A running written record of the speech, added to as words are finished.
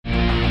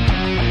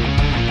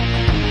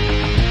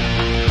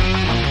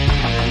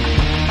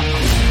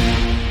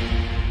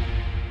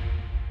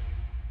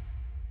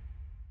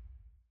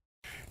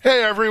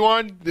Hey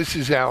everyone, this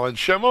is Alan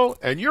Schimmel,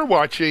 and you're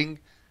watching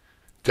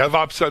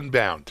DevOps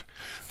Unbound.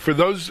 For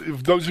those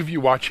of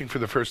you watching for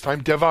the first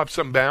time, DevOps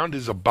Unbound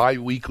is a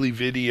bi-weekly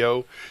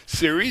video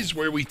series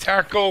where we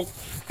tackle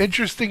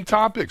interesting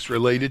topics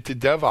related to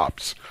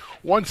DevOps.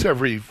 Once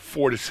every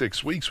 4 to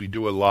 6 weeks, we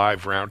do a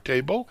live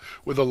roundtable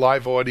with a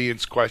live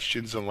audience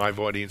questions and live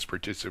audience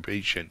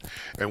participation.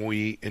 And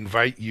we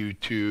invite you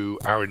to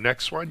our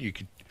next one. You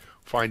can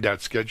find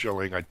out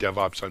scheduling at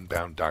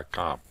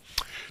devopsunbound.com.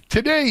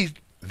 Today,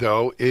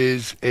 though,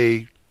 is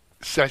a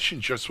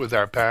session just with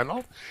our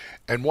panel.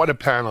 And what a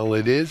panel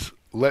it is,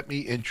 let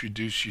me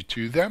introduce you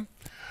to them.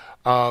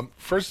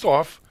 First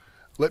off,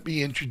 let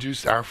me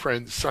introduce our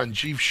friend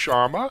Sanjeev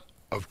Sharma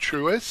of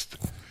Truist.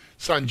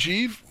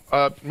 Sanjeev,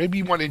 maybe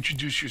you want to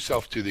introduce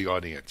yourself to the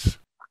audience.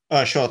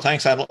 Sure.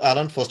 Thanks,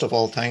 Alan. First of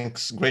all,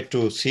 thanks. Great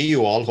to see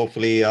you all.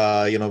 Hopefully,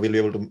 we'll be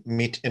able to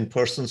meet in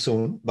person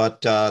soon.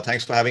 But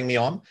thanks for having me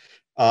on.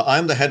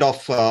 I'm the head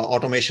of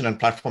automation and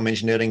platform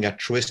engineering at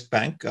Truist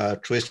Bank.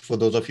 Truist, for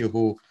those of you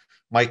who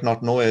might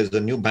not know, is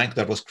the new bank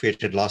that was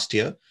created last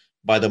year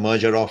by the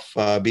merger of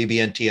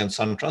BB&T and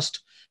SunTrust.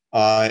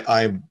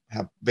 I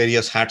have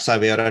various hats I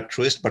wear at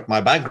Truist, but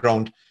my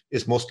background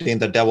is mostly in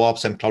the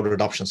DevOps and cloud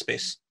adoption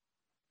space.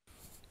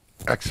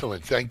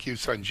 Excellent. Thank you,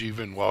 Sanjeev,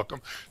 and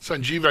welcome.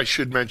 Sanjeev, I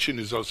should mention,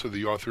 is also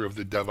the author of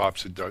the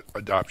DevOps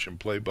Adoption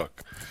Playbook.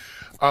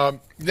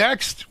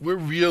 Next, we're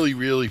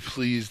really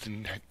pleased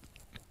and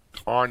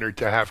honored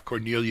to have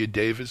Cornelia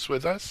Davis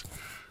with us.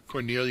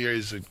 Cornelia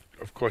is,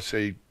 of course,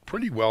 a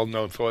pretty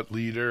well-known thought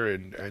leader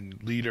and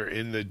leader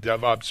in the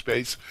DevOps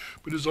space,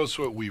 but is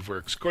also at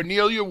Weaveworks.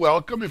 Cornelia,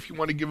 welcome. If you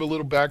want to give a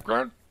little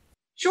background.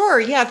 Sure.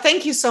 Yeah.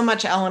 Thank you so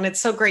much, Ellen. It's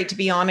so great to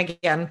be on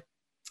again.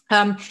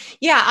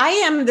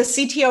 I am the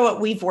CTO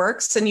at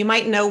Weaveworks, and you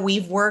might know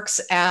Weaveworks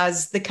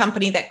as the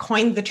company that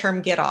coined the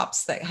term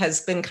GitOps, that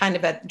has been kind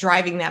of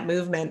driving that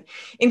movement.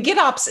 And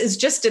GitOps is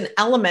just an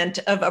element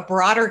of a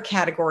broader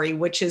category,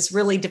 which is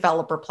really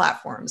developer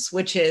platforms,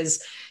 which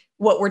is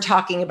what we're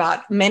talking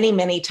about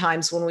many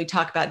times when we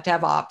talk about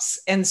DevOps.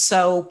 And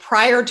so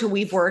prior to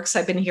Weaveworks,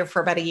 I've been here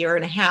for about a year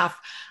and a half.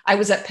 I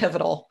was at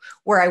Pivotal,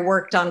 where I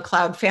worked on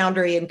Cloud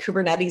Foundry and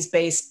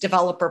Kubernetes-based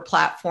developer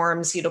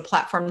platforms,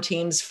 platform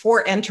teams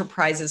for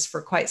enterprises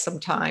for quite some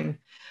time.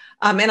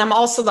 And I'm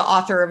also the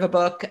author of a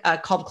book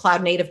called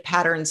Cloud Native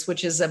Patterns,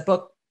 which is a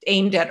book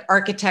aimed at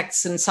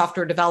architects and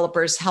software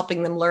developers,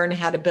 helping them learn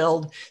how to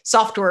build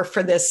software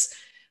for this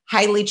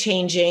highly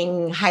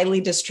changing,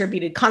 highly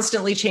distributed,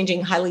 constantly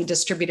changing, highly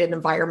distributed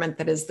environment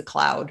that is the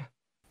cloud.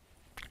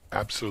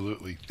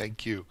 Absolutely.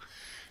 Thank you.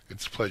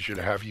 It's a pleasure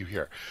to have you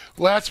here.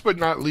 Last but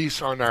not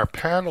least on our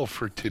panel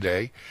for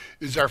today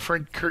is our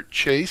friend Kurt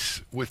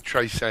Chase with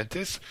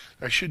Tricentis.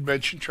 I should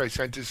mention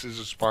Tricentis is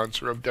a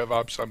sponsor of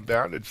DevOps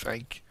Unbound, and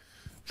thank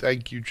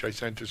you,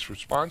 Tricentis, for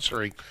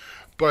sponsoring.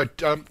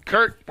 But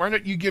Kurt, why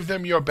don't you give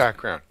them your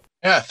background?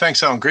 Yeah,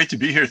 thanks, Alan. Great to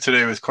be here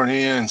today with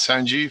Cornelia and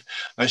Sanjeev.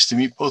 Nice to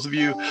meet both of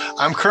you.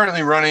 I'm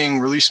currently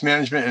running release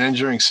management and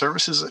engineering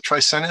services at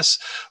Tricentis,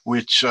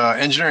 which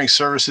engineering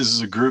services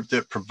is a group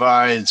that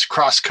provides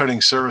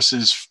cross-cutting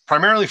services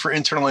primarily for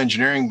internal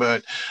engineering,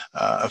 but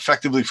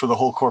effectively for the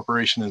whole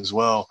corporation as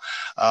well.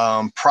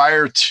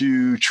 Prior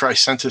to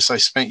Tricentis, I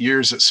spent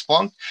years at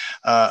Splunk,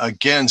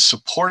 again,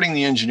 supporting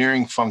the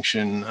engineering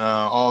function,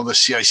 all the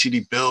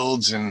CI/CD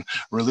builds and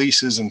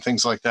releases and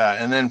things like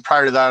that. And then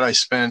prior to that, I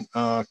spent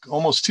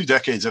almost 2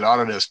 decades at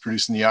Autodesk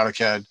producing the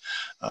AutoCAD,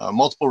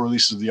 multiple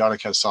releases of the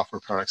AutoCAD software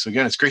product. So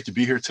again, it's great to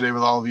be here today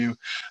with all of you.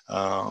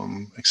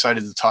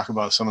 Excited to talk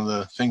about some of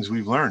the things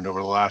we've learned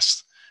over the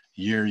last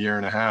year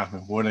and a half,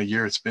 and what a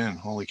year it's been.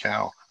 Holy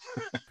cow.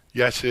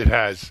 Yes, it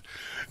has.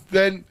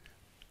 Then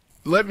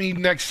let me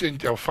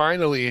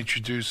finally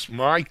introduce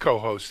my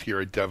co-host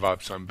here at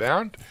DevOps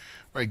Unbound,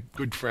 my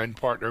good friend,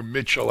 partner,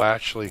 Mitchell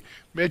Ashley.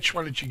 Mitch,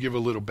 why don't you give a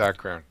little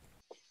background?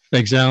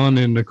 Thanks, Alan.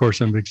 And of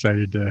course, I'm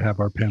excited to have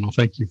our panel.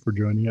 Thank you for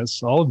joining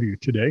us, all of you,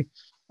 today.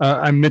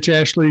 I'm Mitch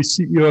Ashley,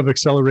 CEO of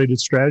Accelerated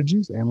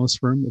Strategies, analyst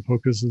firm that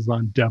focuses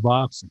on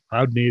DevOps,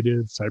 cloud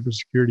native,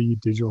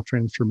 cybersecurity, digital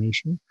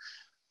transformation.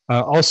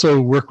 Also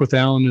work with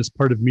Alan as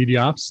part of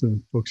MediaOps, the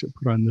folks that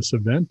put on this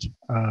event,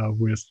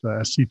 with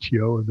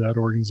CTO of that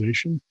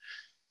organization.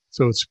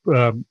 So it's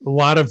a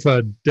lot of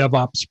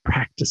DevOps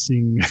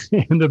practicing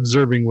and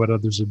observing what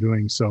others are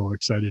doing. So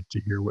excited to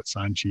hear what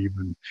Sanjeev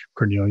and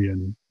Cornelia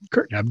and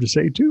Kurt have to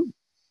say too.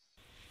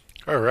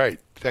 All right.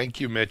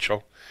 Thank you,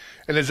 Mitchell.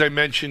 And as I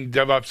mentioned,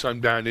 DevOps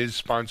Unbound is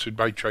sponsored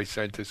by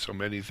Tricentis, so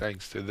many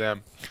thanks to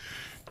them.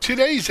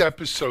 Today's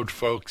episode,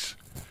 folks,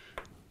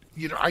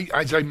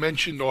 as I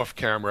mentioned off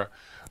camera,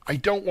 I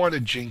don't want to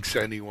jinx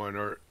anyone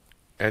or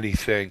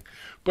anything,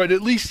 but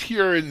at least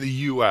here in the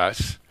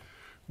U.S.,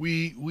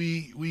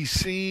 we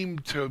seem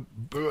to,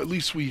 or at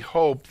least we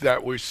hope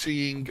that we're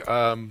seeing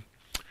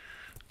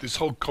this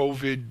whole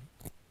COVID,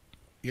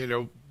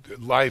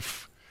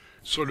 life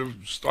sort of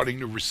starting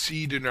to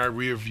recede in our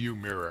rear view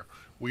mirror.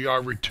 We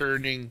are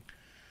returning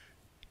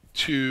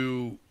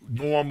to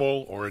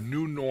normal or a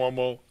new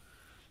normal.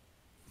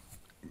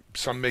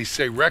 some may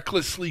say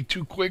recklessly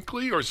too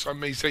quickly, or some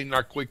may say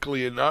not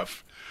quickly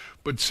enough,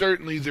 but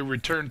certainly the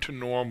return to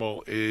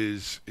normal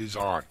is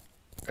on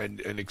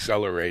and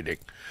accelerating.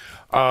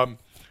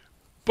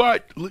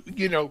 But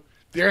you know,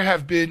 there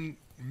have been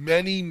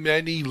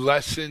many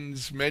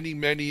lessons,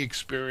 many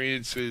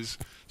experiences,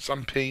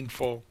 some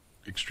painful,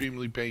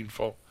 extremely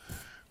painful,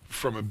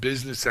 from a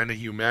business and a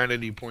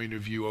humanity point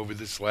of view over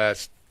this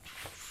last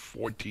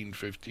 14,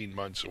 15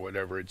 months or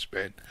whatever it's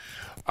been.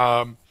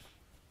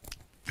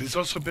 There's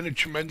also been a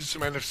tremendous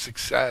amount of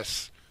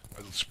success,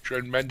 a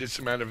tremendous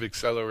amount of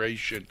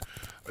acceleration,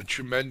 a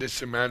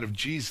tremendous amount of,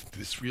 geez,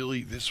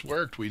 this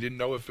worked. We didn't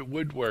know if it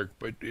would work,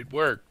 but it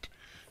worked.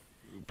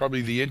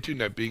 Probably the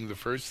internet being the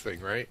first thing,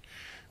 right?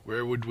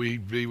 Where would we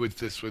be with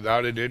this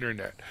without an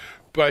internet?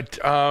 But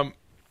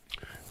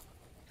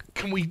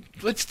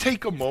let's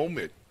take a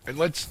moment and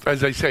let's,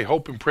 as I say,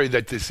 hope and pray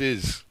that this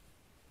is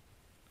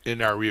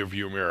in our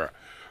rearview mirror,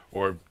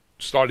 or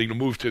starting to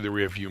move to the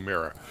rearview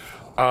mirror.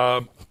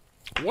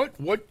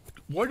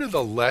 What are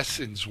the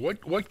lessons?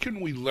 What can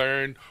we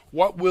learn?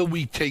 What will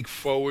we take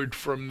forward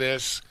from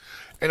this?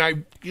 And I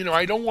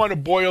don't want to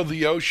boil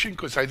the ocean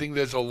because I think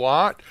there's a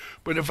lot.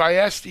 But if I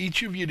asked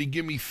each of you to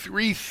give me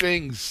 3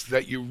 things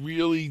that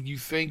you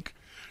think,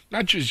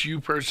 not just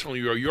you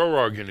personally or your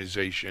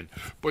organization,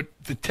 but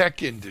the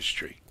tech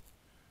industry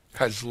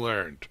has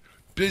learned,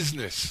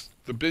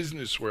 the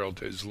business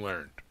world has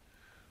learned,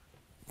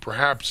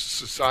 perhaps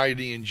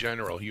society in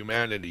general,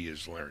 humanity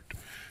has learned.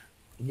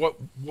 What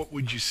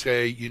would you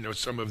say,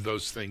 some of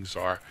those things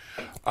are?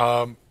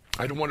 I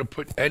don't want to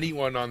put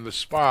anyone on the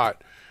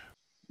spot.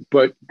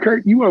 But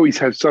Kurt, you always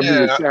have something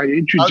to say. I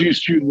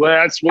introduced you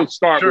last. We'll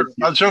start with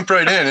you. I'll jump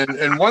right in.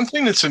 And one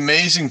thing that's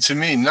amazing to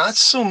me, not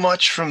so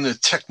much from the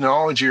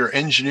technology or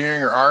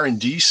engineering or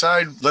R&D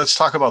side, let's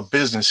talk about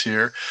business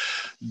here.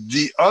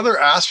 The other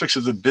aspects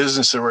of the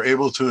business that were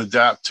able to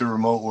adapt to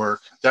remote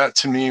work, that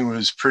to me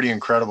was pretty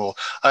incredible.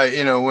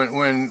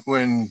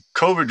 When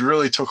COVID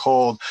really took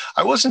hold,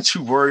 I wasn't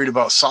too worried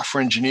about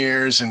software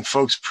engineers and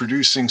folks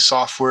producing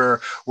software,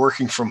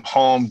 working from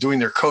home, doing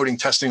their coding,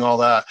 testing, all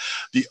that.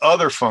 The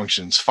other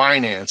functions,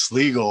 finance,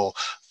 legal,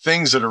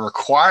 things that are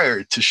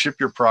required to ship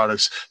your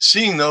products,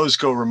 seeing those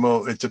go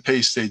remote at the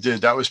pace they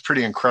did, that was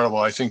pretty incredible.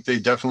 I think they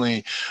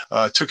definitely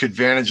took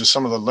advantage of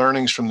some of the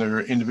learnings from their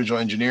individual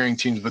engineering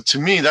teams. But to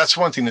me, that's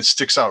one thing that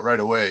sticks out right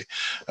away,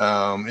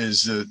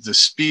 is the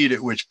speed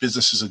at which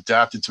businesses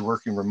adapted to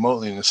working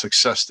remotely and the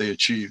success they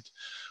achieved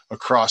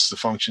across the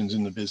functions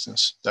in the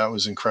business. That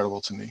was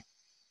incredible to me.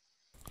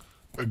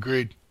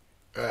 Agreed.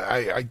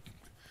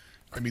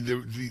 I mean,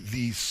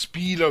 the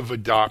speed of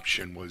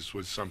adoption was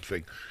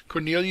something.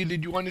 Cornelia,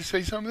 did you want to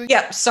say something?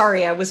 Yeah,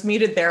 sorry, I was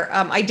muted there.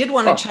 I did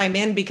want to chime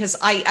in because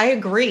I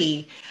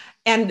agree.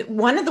 And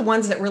one of the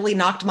ones that really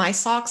knocked my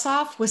socks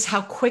off was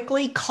how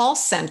quickly call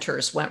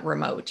centers went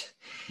remote.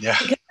 Yeah.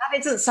 Because that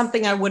isn't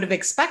something I would have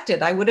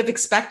expected. I would have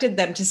expected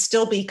them to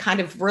still be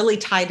kind of really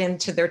tied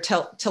into their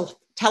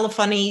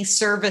telephony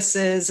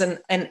services and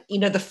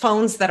the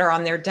phones that are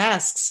on their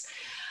desks.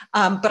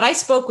 But I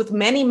spoke with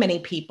many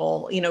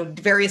people,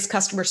 various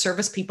customer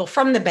service people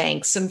from the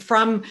banks and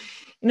from,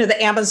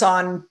 the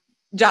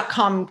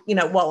Amazon.com,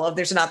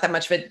 there's not that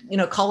much of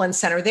a, call-in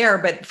center there,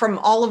 but from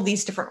all of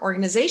these different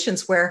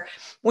organizations where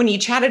when you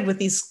chatted with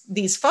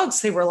these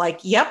folks, they were like,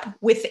 yep,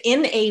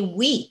 within a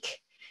week,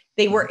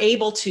 they were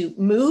able to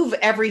move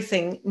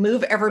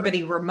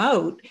everybody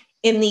remote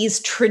in these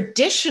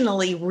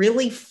traditionally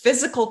really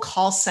physical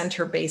call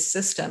center-based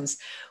systems,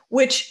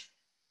 which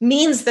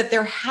means that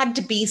there had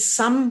to be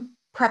some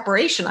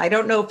preparation. I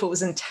don't know if it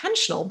was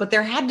intentional, but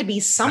there had to be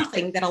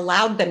something that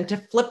allowed them to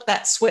flip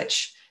that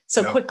switch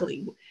so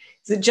quickly.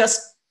 Is it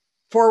just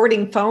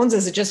forwarding phones?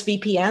 Is it just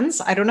VPNs?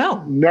 I don't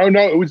know. No,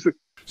 it was.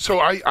 So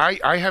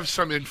I have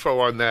some info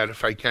on that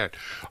if I can.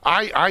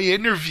 I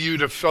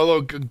interviewed a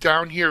fellow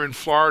down here in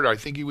Florida. I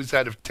think he was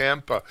out of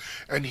Tampa,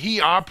 and he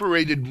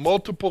operated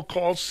multiple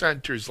call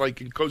centers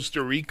like in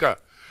Costa Rica,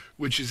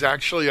 which is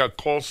actually a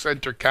call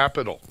center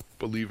capital.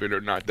 Believe it or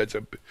not, that's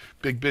a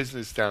big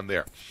business down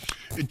there.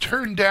 It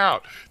turned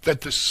out that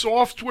the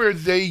software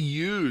they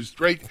used,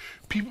 right?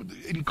 People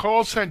in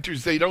call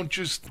centers,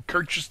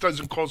 Kurt just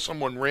doesn't call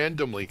someone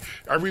randomly.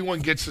 Everyone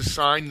gets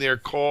assigned their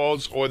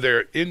calls or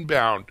their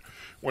inbound.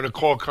 When a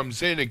call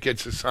comes in, it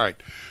gets assigned.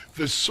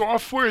 The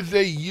software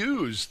they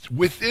used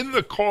within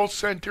the call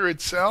center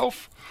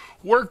itself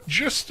worked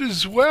just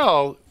as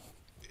well.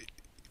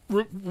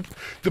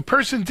 The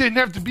person didn't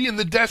have to be in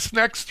the desk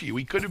next to you.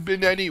 He could have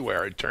been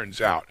anywhere, it turns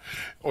out.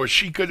 Or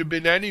she could have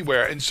been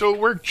anywhere. And so it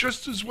worked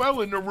just as well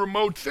in a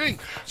remote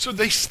thing. So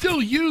they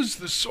still used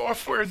the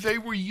software they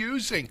were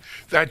using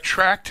that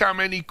tracked how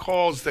many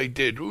calls they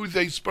did, who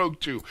they spoke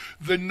to,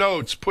 the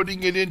notes,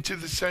 putting it into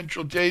the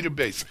central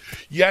database.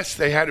 Yes,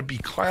 they had to be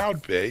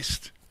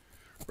cloud-based,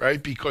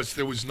 right? Because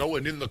there was no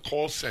one in the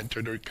call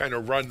center to kind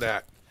of run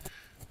that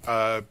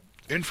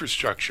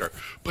infrastructure.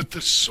 But the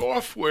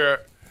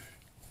software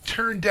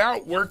turned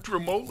out worked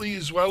remotely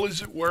as well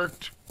as it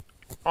worked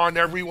on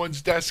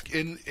everyone's desk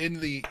in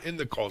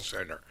the call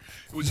center.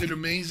 It was an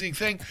amazing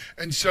thing.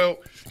 And so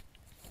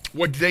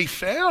what they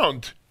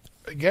found,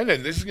 again,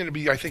 and this is going to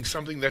be, I think,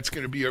 something that's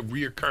going to be a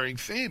reoccurring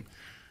theme.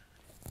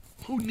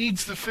 Who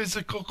needs the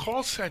physical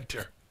call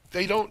center?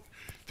 They don't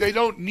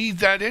need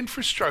that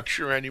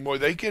infrastructure anymore.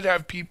 They could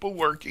have people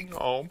working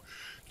home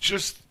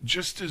just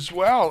as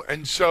well.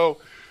 And so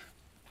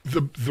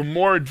the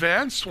more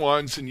advanced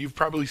ones, and you've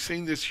probably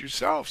seen this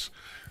yourselves,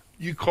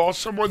 you call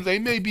someone, they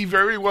may be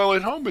very well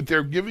at home, but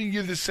they're giving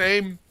you the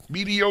same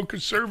mediocre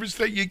service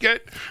that you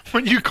get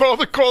when you call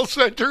the call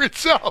center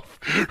itself,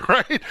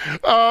 right?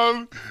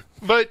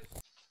 But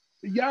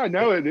yeah,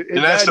 no, and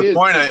that's the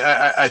point.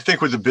 I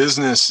think with the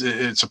business,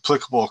 it's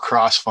applicable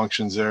across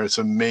functions there. It's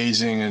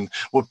amazing. And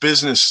what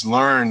business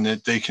learn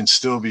that they can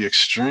still be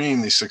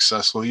extremely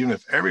successful, even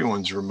if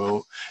everyone's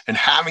remote, and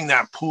having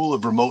that pool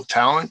of remote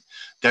talent,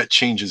 that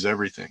changes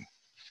everything.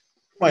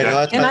 Right.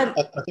 Yeah.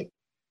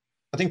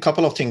 I think a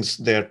couple of things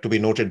there to be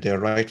noted there,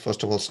 right?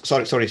 First of all,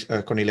 sorry,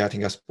 Cornelia, I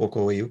think I spoke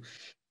over you.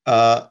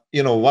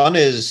 One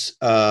is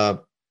the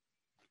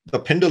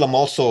pendulum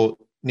also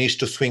needs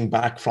to swing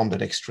back from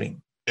that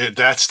extreme.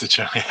 That's the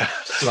challenge.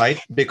 Right?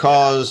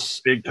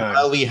 Because Big time.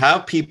 While we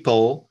have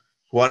people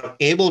who are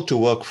able to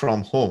work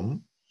from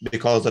home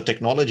because the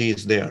technology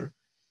is there,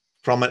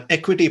 from an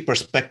equity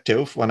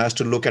perspective, one has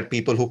to look at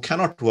people who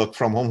cannot work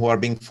from home, who are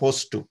being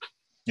forced to.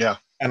 Yeah.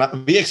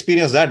 And we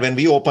experienced that when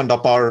we opened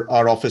up our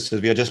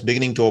offices. We are just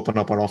beginning to open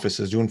up our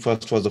offices. June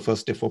 1st was the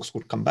first day folks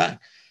could come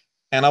back.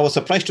 And I was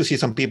surprised to see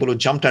some people who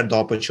jumped at the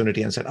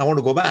opportunity and said, I want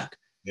to go back.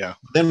 Yeah.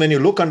 Then when you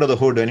look under the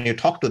hood and you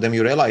talk to them,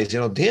 you realize,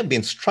 they've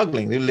been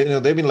struggling.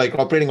 They've been like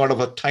operating out of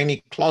a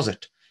tiny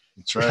closet.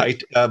 That's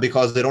right.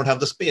 Because they don't have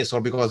the space,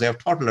 or because they have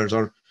toddlers,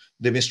 or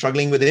they've been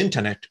struggling with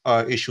internet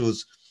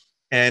issues.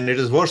 And it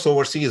is worse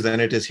overseas than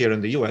it is here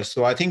in the US.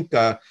 So I think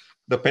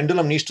the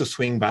pendulum needs to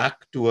swing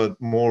back to a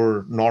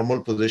more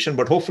normal position,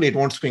 but hopefully it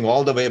won't swing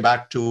all the way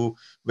back to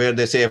where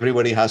they say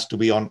everybody has to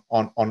be on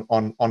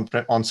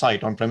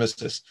site, on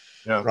premises,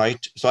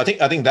 right? So I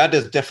think that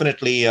is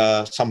definitely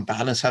some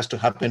balance has to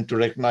happen to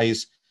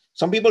recognize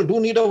some people do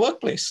need a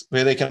workplace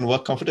where they can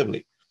work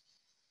comfortably.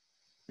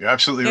 You're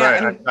absolutely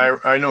right.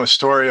 I know a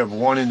story of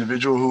one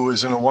individual who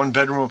was in a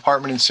 1-bedroom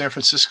apartment in San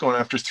Francisco, and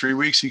after 3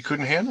 weeks, he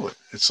couldn't handle it.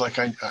 It's like,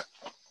 I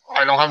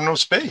don't have no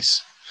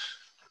space.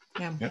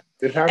 Yeah.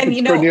 It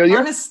happens,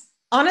 Cornelia.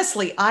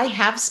 Honestly, I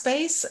have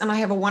space and I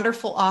have a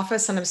wonderful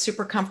office and I'm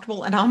super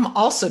comfortable, and I'm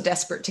also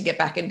desperate to get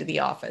back into the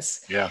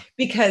office. Yeah.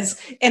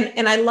 Because,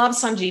 and I love,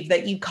 Sanjeev,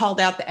 that you called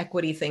out the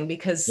equity thing,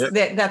 because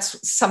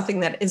that's something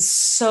that is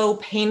so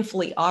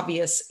painfully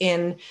obvious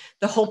in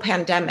the whole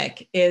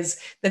pandemic, is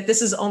that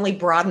this has only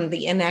broadened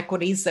the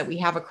inequities that we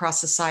have across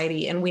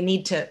society. And we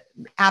need to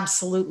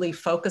absolutely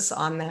focus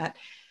on that.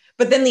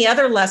 But then the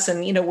other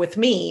lesson, with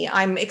me,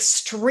 I'm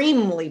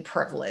extremely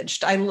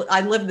privileged. I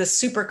live this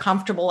super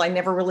comfortable. I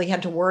never really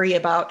had to worry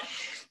about,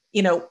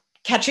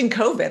 catching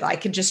COVID. I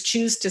could just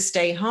choose to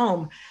stay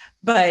home.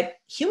 But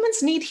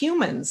humans need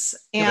humans.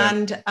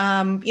 And,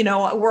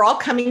 we're all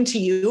coming to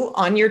you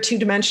on your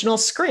 2-dimensional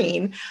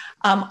screen.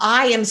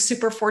 I am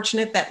super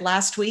fortunate that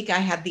last week I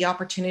had the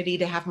opportunity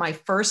to have my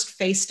first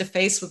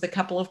face-to-face with a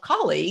couple of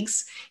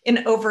colleagues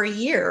in over a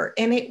year.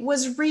 And it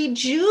was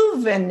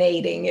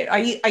rejuvenating.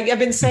 I've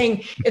been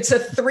saying it's a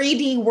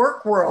 3D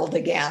work world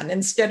again,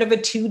 instead of a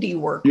 2D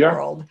work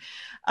world.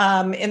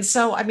 And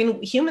so,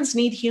 humans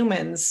need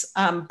humans.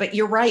 But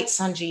you're right,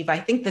 Sanjeev.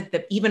 I think that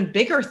the even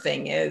bigger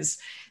thing is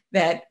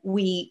that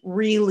we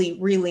really,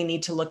 really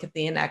need to look at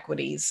the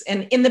inequities.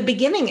 And in the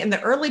beginning, in the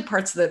early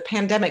parts of the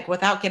pandemic,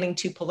 without getting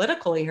too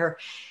political here,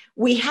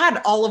 we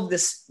had all of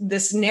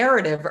this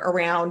narrative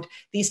around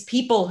these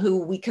people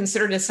who we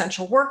considered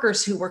essential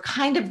workers, who were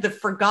kind of the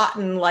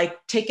forgotten,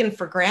 like taken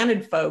for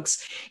granted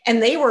folks.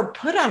 And they were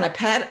put on a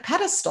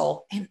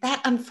pedestal, and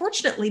that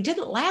unfortunately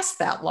didn't last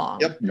that long.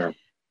 Yep. No.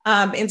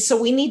 And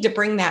so we need to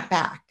bring that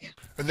back.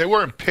 And they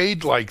weren't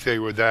paid like they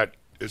were that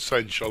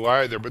essential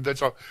either, but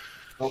that's all.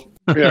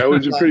 Yeah, it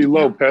was a pretty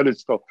low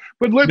pedestal.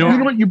 But you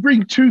know what? You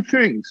bring two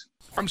things.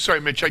 I'm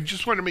sorry, Mitch. I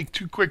just want to make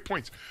 2 quick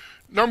points.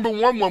 Number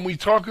one, when we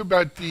talk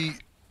about the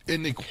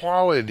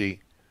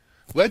inequality,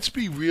 let's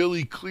be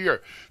really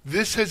clear.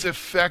 This has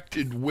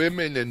affected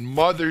women and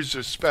mothers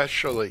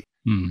especially.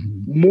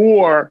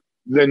 More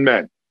than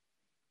men,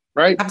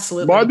 right?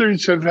 Absolutely.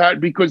 Mothers have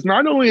had, because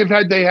not only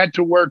have they had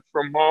to work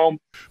from home,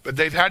 but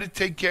they've had to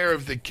take care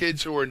of the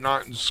kids who are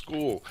not in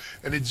school.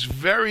 And it's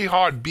very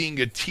hard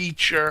being a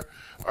teacher,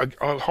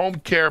 a home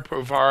care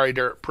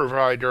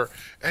provider,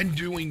 and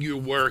doing your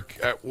work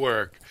at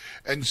work.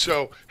 And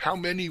so how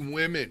many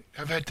women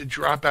have had to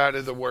drop out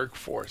of the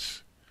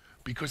workforce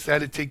because they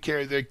had to take care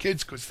of their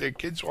kids, because their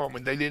kids were home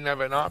and they didn't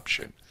have an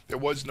option. There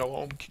was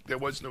no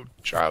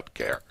child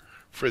care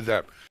for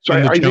them. So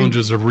and the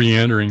challenges of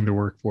re-entering the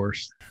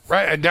workforce.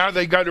 Right, and now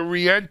they got to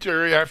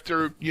re-enter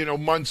after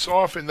months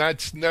off, and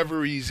that's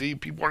never easy.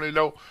 People want to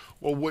know,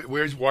 well,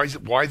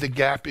 why the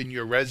gap in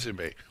your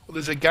resume? Well,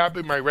 there's a gap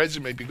in my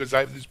resume because I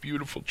have this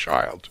beautiful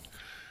child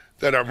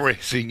that I'm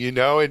raising,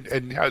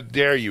 and how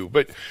dare you?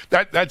 But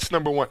that's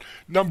number one.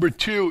 Number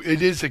two,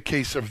 it is a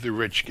case of the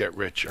rich get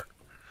richer,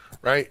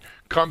 right?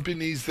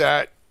 Companies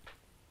that,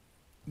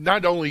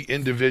 not only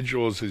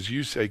individuals, as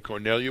you say,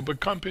 Cornelia, but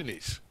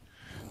companies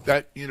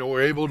that,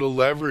 were able to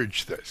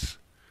leverage this.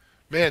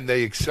 Man,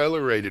 they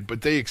accelerated,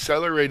 but they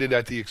accelerated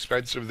at the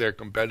expense of their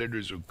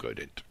competitors who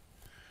couldn't,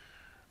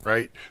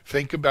 right?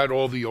 Think about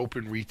all the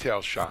open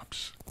retail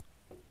shops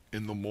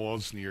in the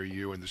malls near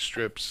you and the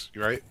strips,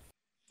 right?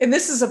 And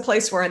this is a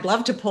place where I'd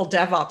love to pull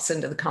DevOps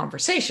into the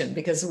conversation,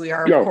 because we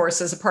are, of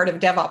course, as a part of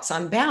DevOps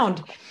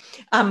Unbound.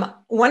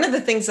 One of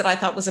the things that I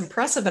thought was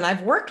impressive, and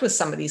I've worked with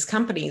some of these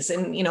companies,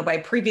 and by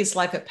previous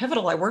life at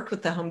Pivotal, I worked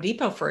with the Home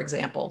Depot, for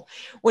example.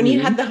 When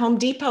you had the Home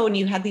Depot and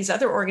you had these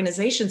other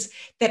organizations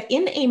that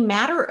in a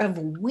matter of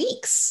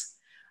weeks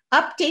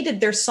updated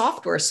their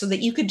software so that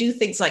you could do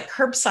things like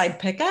curbside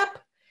pickup,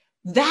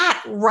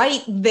 that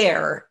right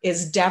there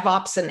is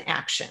DevOps in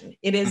action.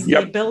 It is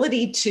the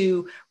ability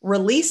to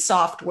release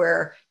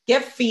software,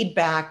 get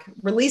feedback,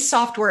 release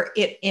software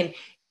in.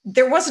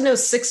 There was no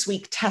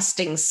 6-week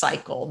testing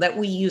cycle that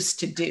we used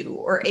to do,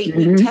 or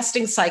 8-week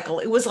testing cycle.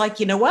 It was like,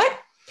 you know what?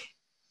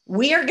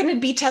 We are going to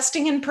be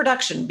testing in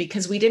production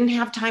because we didn't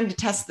have time to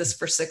test this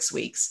for 6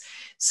 weeks.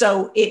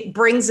 So it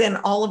brings in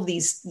all of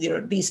these,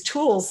 these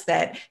tools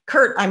that,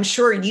 Kurt, I'm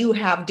sure you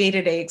have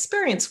day-to-day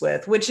experience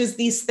with, which is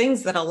these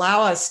things that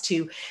allow us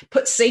to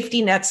put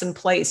safety nets in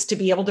place to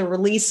be able to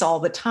release all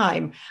the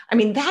time. I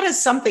mean, that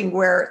is something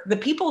where the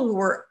people who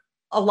were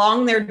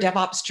along their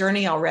DevOps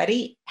journey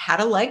already had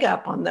a leg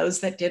up on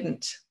those that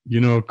didn't.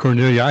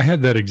 Cornelia, I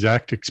had that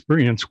exact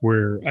experience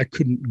where I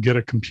couldn't get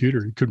a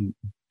computer. You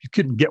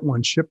couldn't get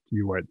one shipped to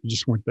you. They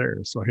just weren't there.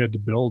 So I had to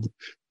build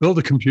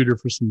a computer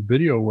for some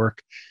video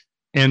work,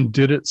 and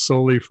did it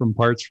solely from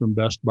parts from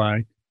Best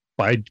Buy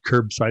by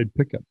curbside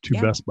pickup to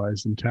Best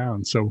Buys in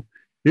town. So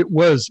it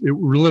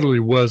literally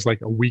was like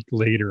a week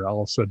later,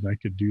 all of a sudden I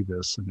could do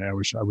this. And I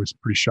was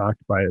pretty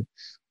shocked by it.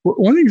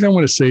 One of the things I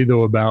want to say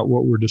though about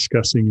what we're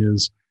discussing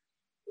is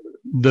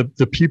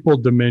the people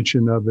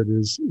dimension of it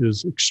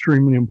is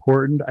extremely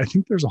important. I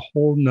think there's a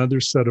whole nother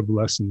set of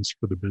lessons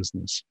for the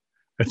business.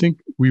 I think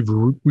we've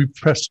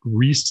pressed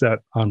reset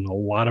on a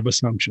lot of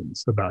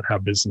assumptions about how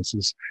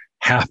businesses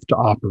have to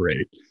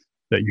operate,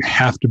 that you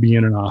have to be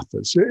in an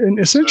office. And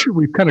essentially,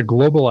 we've kind of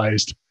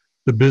globalized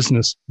the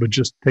business, but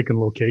just taken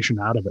location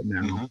out of it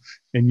now. Mm-hmm.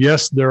 And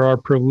yes, there are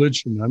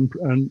privileged and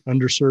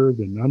underserved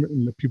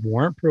and the people who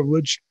aren't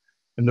privileged.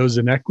 And those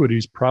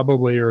inequities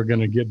probably are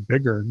going to get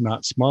bigger,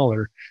 not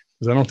smaller,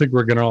 because I don't think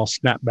we're going to all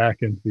snap back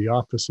into the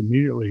office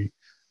immediately.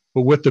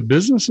 But what the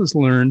business has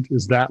learned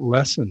is that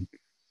lesson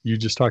you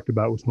just talked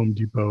about with Home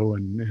Depot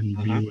and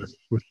mm-hmm.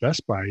 with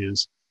Best Buy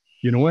is,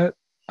 you know what?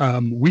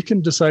 We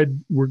can decide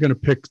we're going to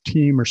pick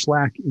Team or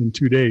Slack in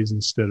 2 days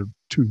instead of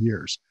 2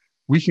 years.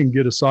 We can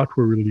get a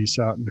software release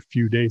out in a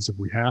few days if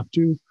we have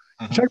to.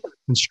 Mm-hmm. Talk about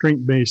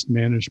constraint-based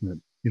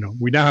management.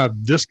 We now have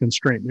this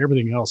constraint and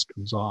everything else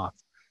comes off.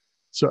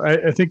 So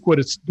I think what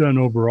it's done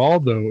overall,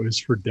 though, is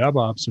for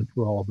DevOps and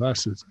for all of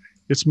us, is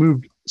it's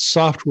moved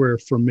software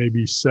from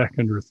maybe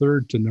second or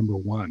third to number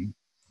one.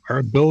 Our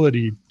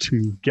ability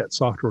to get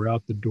software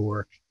out the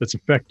door that's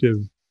effective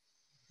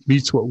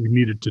meets what we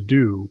needed to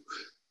do.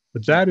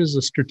 But that is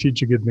a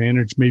strategic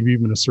advantage, maybe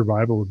even a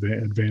survival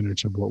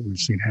advantage of what we've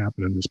seen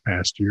happen in this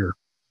past year.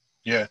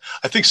 Yeah,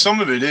 I think some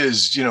of it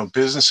is,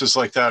 businesses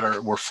like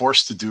that were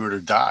forced to do it or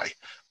die,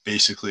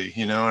 basically,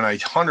 and I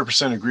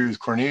 100% agree with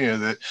Cornelia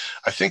that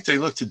I think they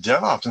look to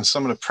DevOps and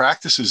some of the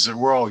practices that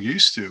we're all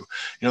used to,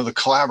 the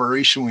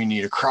collaboration we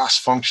need across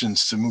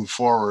functions to move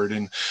forward.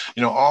 And,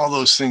 all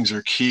those things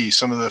are key.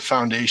 Some of the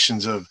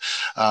foundations of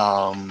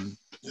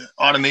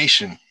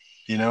automation,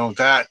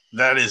 that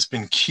has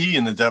been key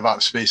in the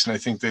DevOps space. And I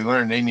think they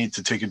learned they need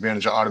to take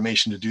advantage of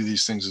automation to do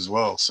these things as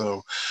well.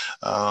 So,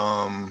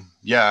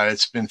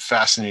 it's been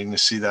fascinating to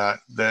see that.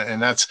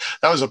 And that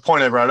was a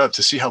point I brought up,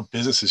 to see how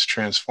business has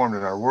transformed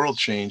and our world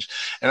changed.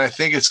 And I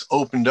think it's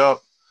opened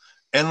up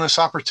endless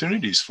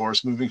opportunities for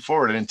us moving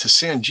forward. And to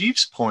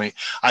Sanjeev's point,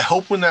 I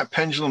hope when that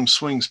pendulum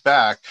swings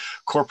back,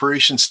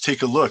 corporations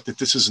take a look that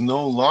this is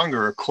no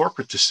longer a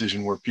corporate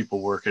decision where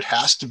people work. It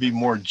has to be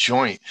more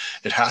joint.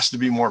 It has to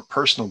be more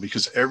personal,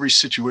 because every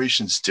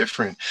situation is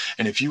different.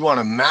 And if you want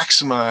to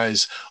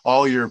maximize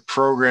all your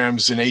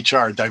programs in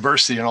HR,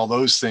 diversity and all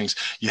those things,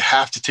 you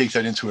have to take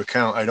that into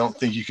account. I don't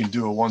think you can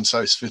do a one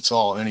size fits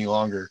all any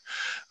longer.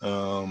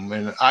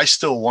 And I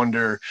still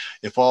wonder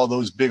if all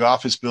those big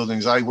office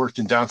buildings, I worked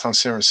in downtown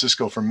San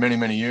Francisco for many,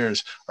 many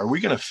years, are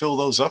we going to fill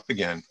those up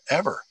again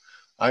ever?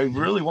 I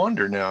really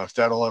wonder now if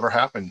that'll ever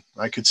happen.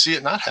 I could see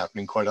it not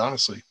happening, quite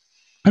honestly.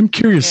 I'm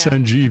curious,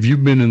 Sanjeev,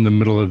 you've been in the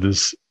middle of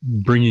this,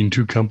 bringing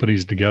two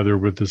companies together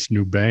with this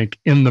new bank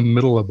in the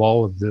middle of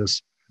all of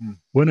this.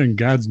 What in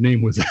God's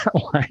name was that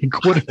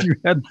like? What have you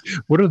had?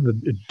 What are the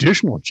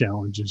additional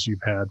challenges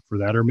you've had for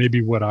that? Or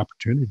maybe what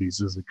opportunities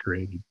has it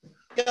created?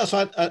 Yeah,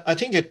 so I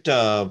think it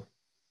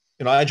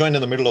I joined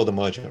in the middle of the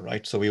merger,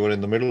 right? So we were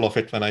in the middle of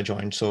it when I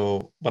joined.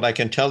 So, but I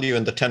can tell you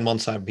in the 10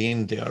 months I've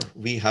been there,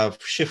 we have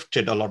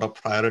shifted a lot of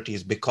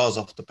priorities because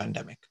of the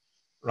pandemic,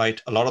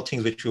 right? A lot of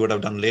things which we would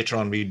have done later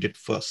on, we did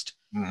first.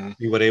 Mm-hmm.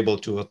 We were able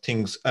to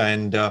things.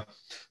 But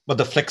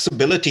the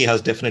flexibility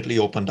has definitely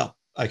opened up.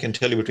 I can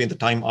tell you between the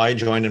time I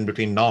joined and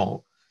between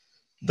now,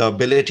 the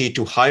ability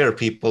to hire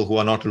people who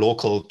are not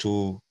local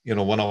to,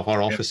 one of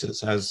our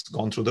offices has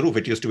gone through the roof.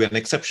 It used to be an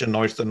exception.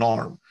 Now it's the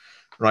norm.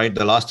 Right.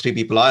 The last 3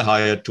 people I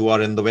hired, 2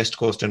 are in the West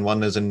Coast and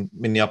 1 is in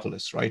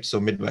Minneapolis, right?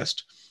 So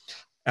Midwest.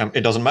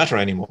 It doesn't matter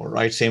anymore,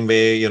 right? Same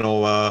way, there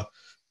are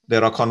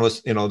the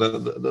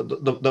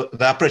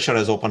aperture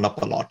has opened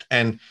up a lot.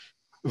 And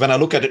when I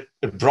look at it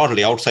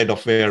broadly outside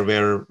of where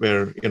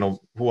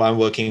who I'm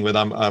working with,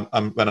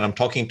 when I'm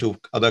talking to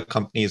other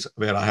companies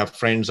where I have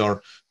friends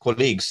or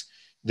colleagues,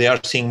 they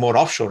are seeing more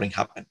offshoring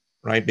happen,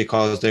 right?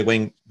 Because they're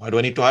going, why do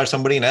I need to hire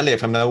somebody in LA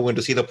if I'm never going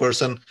to see the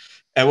person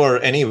ever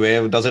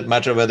anyway? Does it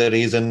matter whether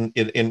he's in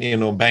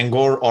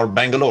Bangor or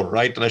Bangalore,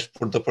 right? Let's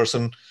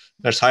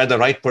hire the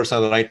right person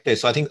at the right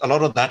place. So I think a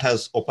lot of that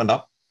has opened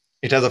up.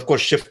 It has, of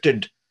course,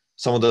 shifted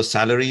some of the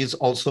salaries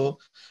also.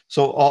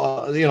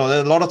 So, there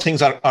are a lot of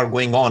things are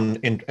going on.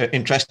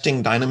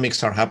 Interesting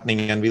dynamics are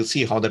happening, and we'll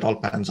see how that all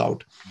pans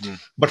out. Mm-hmm.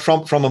 But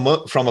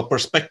from a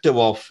perspective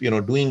of,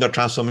 doing a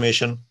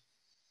transformation,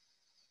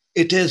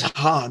 it is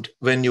hard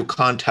when you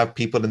can't have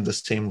people in the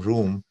same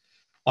room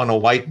on a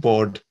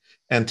whiteboard,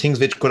 and things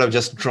which could have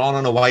just drawn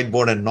on a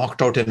whiteboard and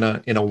knocked out in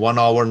a 1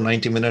 hour,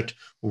 90-minute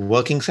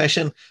working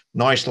session.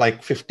 Now it's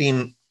like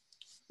 15,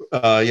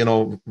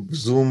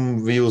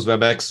 Zoom views,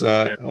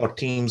 WebEx or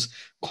Teams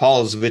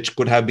calls, which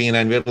could have been,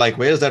 and we're like,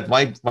 where's that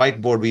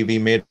whiteboard we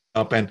made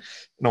up? And,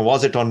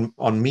 was it on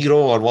Miro,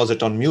 or was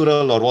it on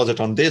Mural, or was it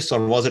on this,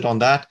 or was it on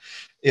that?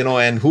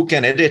 And who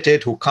can edit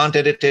it, who can't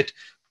edit it?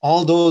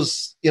 All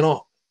those,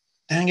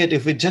 dang it,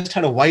 if we just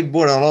had a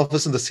whiteboard, all of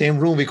us in the same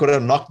room, we could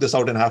have knocked this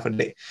out in half a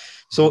day.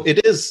 So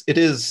it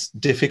is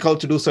difficult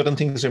to do certain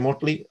things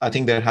remotely. I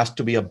think there has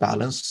to be a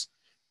balance,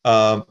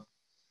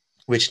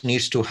 which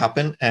needs to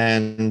happen.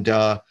 And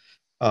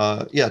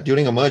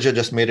during a merger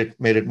just made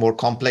it more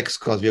complex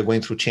because we are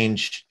going through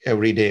change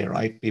every day,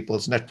 right?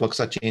 People's networks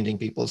are changing,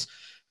 people's,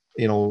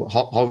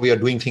 how we are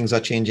doing things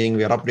are changing.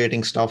 We are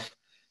updating stuff.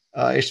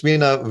 It's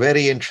been a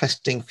very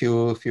interesting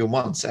few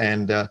months,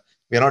 and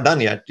we are not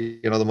done yet.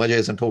 The merger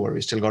isn't over.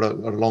 We still got a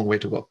long way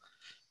to go.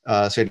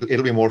 So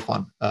it'll be more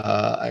fun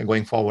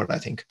going forward, I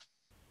think.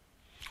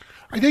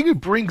 I think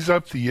it brings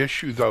up the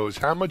issue, though, is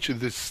how much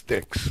of this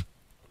sticks,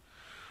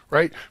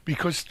 right?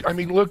 Because,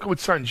 look at what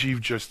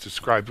Sanjeev just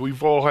described.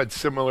 We've all had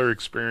similar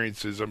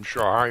experiences, I'm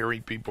sure,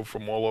 hiring people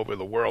from all over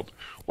the world.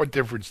 What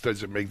difference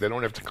does it make? They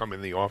don't have to come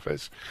in the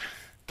office.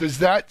 Does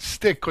that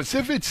stick? Because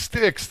if it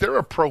sticks, there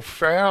are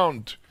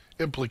profound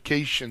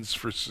implications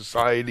for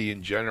society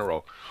in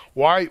general.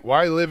 Why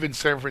live in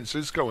San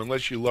Francisco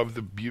unless you love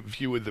the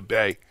view of the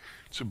bay?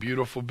 It's a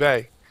beautiful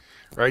bay,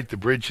 right? The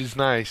bridge is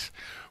nice.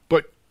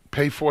 But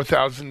pay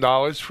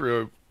 $4,000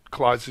 for a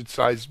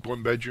closet-sized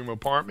one-bedroom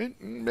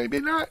apartment? Maybe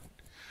not.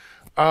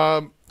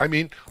 On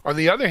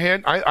the other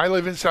hand, I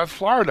live in South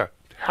Florida.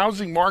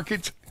 Housing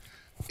market's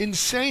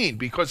insane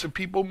because of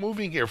people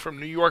moving here from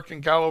New York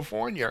and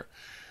California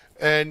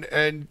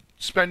and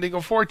spending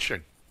a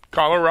fortune.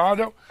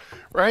 Colorado,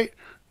 right?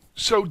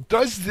 So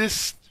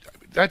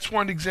that's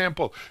one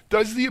example.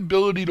 Does the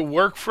ability to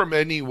work from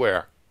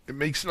anywhere, it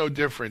makes no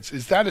difference,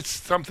 is that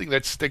something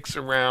that sticks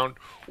around,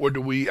 or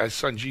do we, as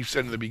Sanjeev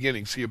said in the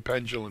beginning, see a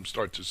pendulum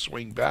start to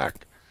swing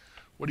back?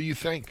 What do you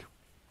think?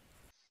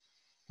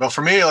 Well,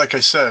 for me, like I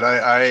said,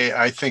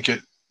 I think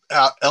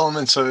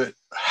elements of it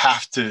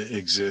have to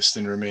exist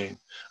and remain.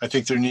 I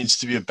think there needs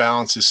to be a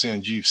balance, as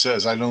Sanjeev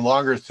says. I no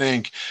longer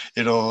think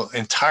it'll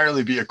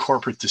entirely be a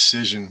corporate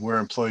decision where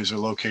employees are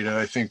located.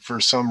 I think for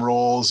some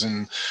roles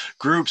and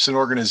groups and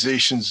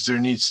organizations, there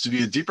needs to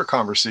be a deeper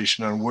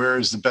conversation on where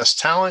is the best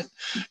talent,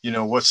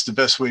 what's the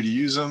best way to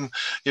use them.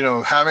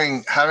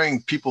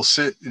 Having people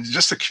sit,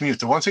 just a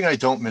commute. The one thing I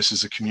don't miss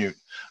is a commute.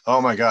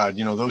 Oh my God,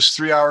 those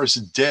 3 hours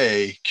a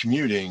day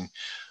commuting,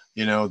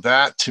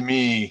 that to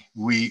me,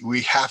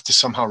 we have to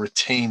somehow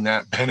retain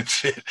that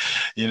benefit,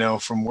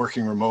 from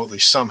working remotely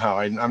somehow.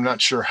 I'm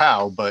not sure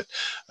how, but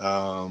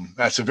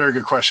that's a very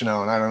good question,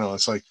 Alan. I don't know.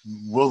 It's like,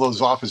 will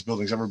those office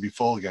buildings ever be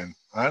full again?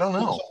 I don't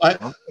know. I'm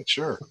not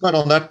sure. But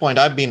on that point,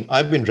 I've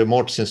been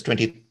remote since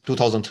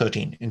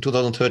 2013. In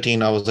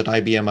 2013, I was at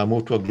IBM. I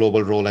moved to a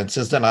global role, and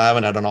since then, I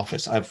haven't had an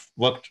office. I've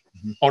worked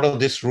out of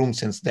this room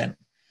since then.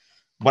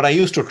 But I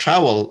used to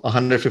travel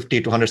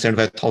 150 to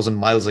 175,000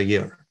 miles a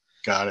year.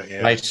 Got it.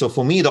 Yeah. Right. So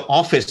for me, the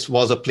office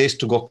was a place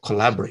to go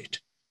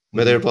collaborate,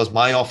 whether it was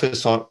my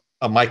office or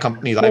my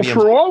company's. Well,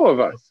 for all of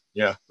us.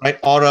 Yeah. Right.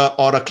 Or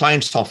a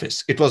client's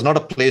office. It was not a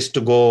place to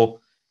go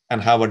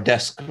and have a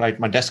desk. Right.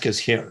 My desk is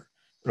here.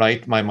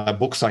 Right. My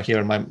books are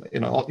here. You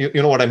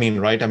know what I mean.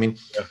 Right. Yeah.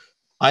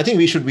 I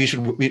think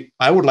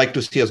I would like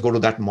to see us go to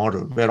that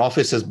model where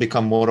offices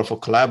become more of a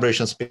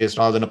collaboration space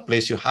rather than a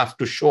place you have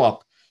to show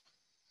up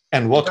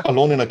and work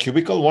alone in a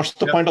cubicle. What's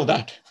the point of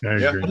that?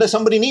 Yeah. Unless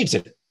somebody needs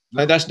it.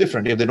 That's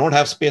different. If they don't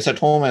have space at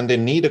home and they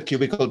need a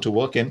cubicle to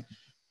work in,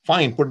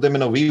 fine, put them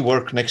in a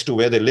WeWork next to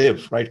where they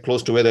live, right?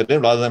 Close to where they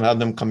live, rather than have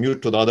them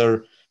commute to the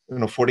other,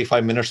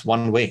 45 minutes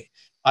one way.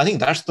 I think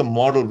that's the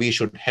model we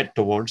should head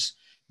towards.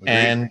 Agreed.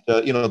 And,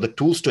 the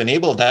tools to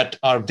enable that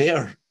are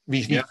there.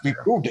 We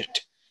proved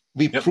it.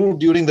 We proved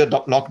during the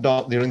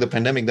lockdown, during the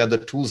pandemic, that the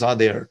tools are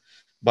there.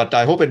 But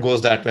I hope it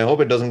goes that way. I hope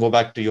it doesn't go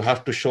back to you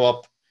have to show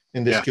up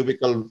in this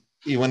cubicle,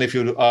 even if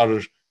you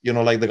are,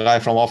 like the guy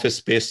from Office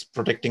Space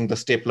protecting the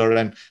stapler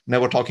and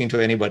never talking to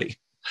anybody.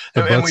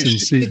 The butts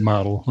and seat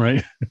model,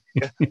 right?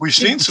 We've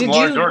seen some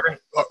large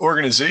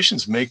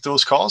organizations make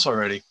those calls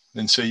already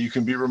and say you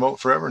can be remote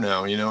forever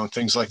now, and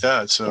things like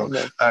that. So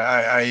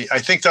I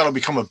think that'll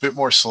become a bit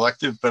more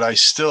selective, but I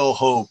still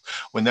hope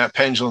when that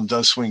pendulum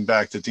does swing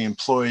back that the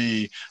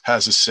employee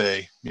has a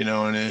say,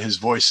 and his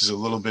voice is a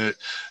little bit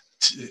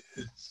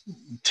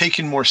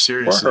taken more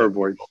seriously. Or her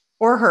voice.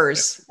 Or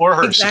hers. Or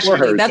hers. Exactly. Or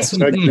hers.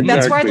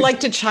 That's where I'd like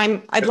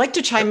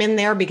to chime in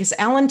there, because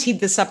Alan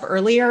teed this up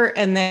earlier.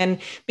 And then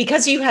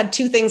because you had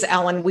two things,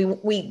 Alan,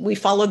 we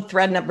followed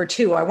thread number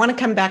 2. I want to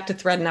come back to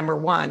thread number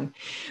 1,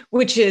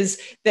 which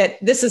is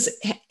that this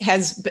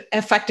has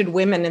affected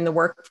women in the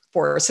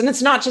workforce. And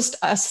it's not just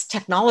us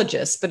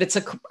technologists, but it's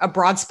a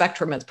broad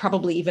spectrum. It's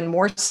probably even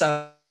more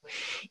so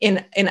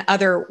in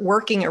other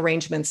working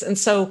arrangements. And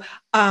so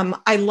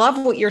I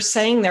love what you're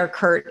saying there,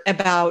 Kurt,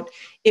 about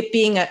it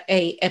being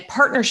a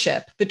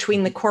partnership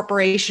between the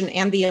corporation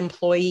and the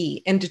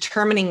employee and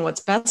determining what's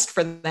best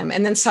for them.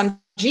 And then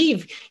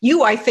Sanjeev,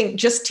 you, I think,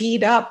 just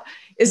teed up,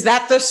 is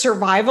that the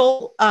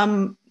survival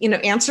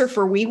answer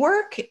for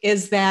WeWork?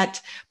 Is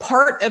that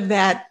part of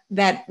that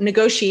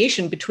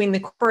negotiation between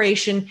the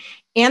corporation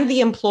and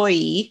the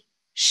employee,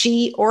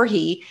 she or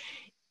he,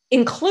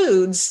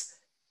 includes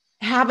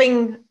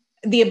having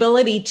the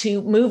ability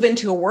to move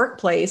into a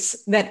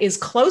workplace that is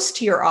close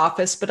to your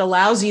office, but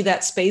allows you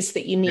that space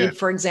that you need,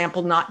 for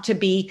example, not to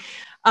be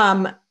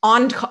on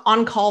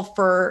call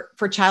for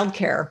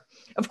childcare.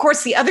 Of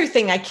course, the other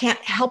thing I can't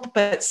help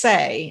but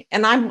say,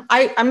 and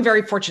I'm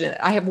very fortunate.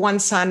 I have one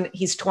son.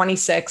 He's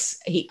 26.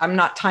 I'm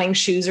not tying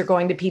shoes or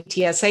going to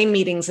PTSA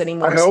meetings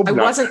anymore. So I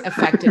wasn't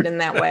affected in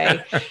that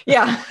way.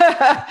 Yeah,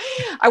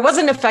 I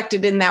wasn't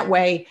affected in that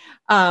way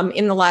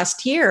in the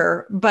last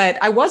year,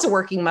 but I was a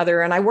working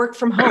mother and I worked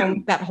from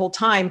home that whole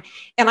time.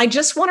 And I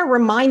just want to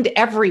remind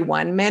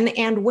everyone, men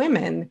and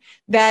women,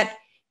 that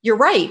you're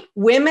right.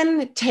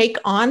 Women take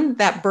on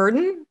that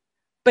burden,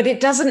 but it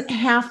doesn't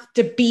have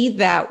to be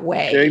that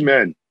way.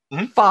 Amen.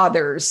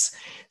 Fathers.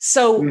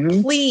 So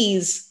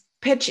please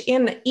pitch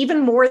in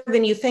even more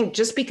than you think,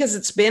 just because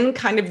it's been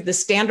kind of the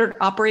standard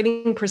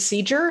operating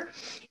procedure.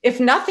 If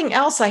nothing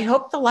else, I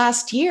hope the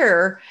last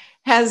year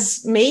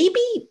has maybe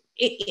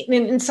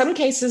in some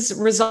cases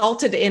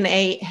resulted in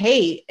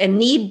a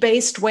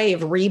need-based way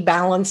of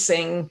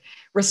rebalancing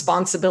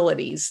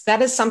responsibilities.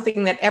 That is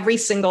something that every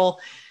single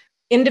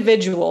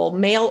individual,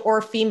 male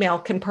or female,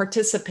 can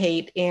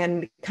participate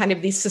in, kind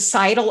of these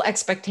societal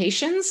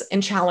expectations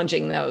and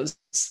challenging those.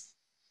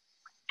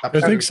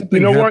 I think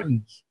something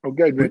happens. What?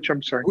 Okay, Mitch,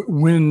 I'm sorry.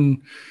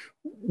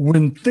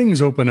 When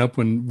things open up,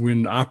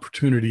 when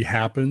opportunity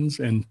happens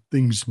and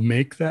things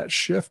make that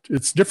shift,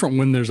 it's different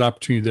when there's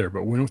opportunity there.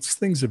 But when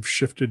things have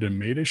shifted and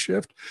made a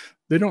shift,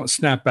 they don't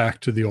snap back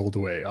to the old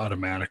way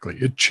automatically.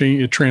 It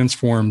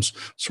transforms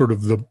sort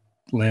of the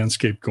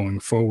landscape going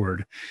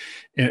forward.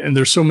 And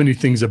there's so many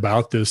things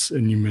about this.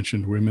 And you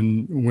mentioned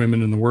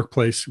women in the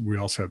workplace. We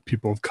also have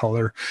people of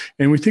color.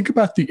 And we think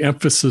about the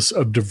emphasis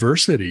of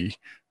diversity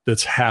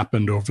that's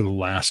happened over the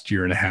last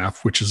year and a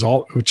half, which is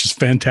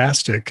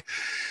fantastic.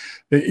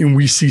 And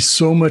we see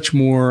so much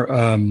more,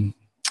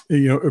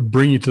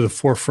 bringing to the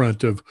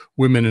forefront of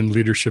women in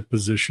leadership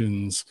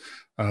positions,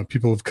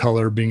 people of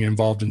color being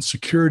involved in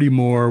security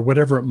more,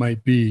 whatever it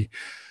might be.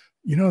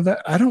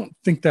 That I don't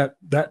think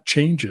that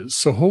changes.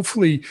 So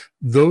hopefully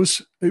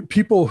those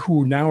people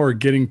who now are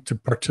getting to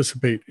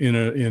participate in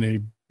a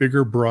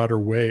bigger, broader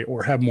way,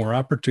 or have more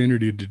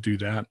opportunity to do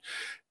that,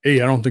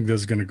 A, I don't think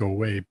that's going to go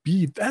away.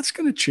 B, that's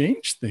going to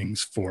change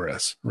things for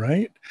us,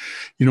 right?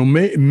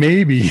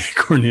 Maybe,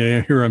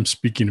 Cornelia, here I'm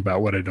speaking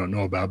about what I don't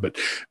know about, but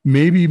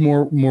maybe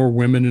more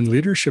women in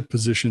leadership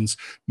positions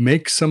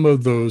make some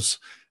of those.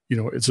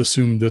 It's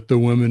assumed that the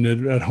woman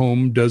at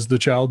home does the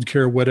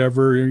childcare,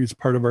 whatever is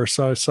part of our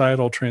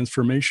societal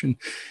transformation.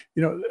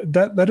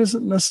 That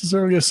isn't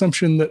necessarily an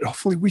assumption that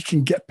hopefully we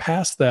can get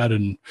past that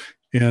and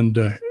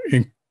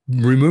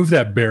remove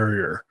that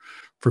barrier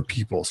for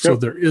people. So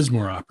there is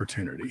more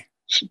opportunity.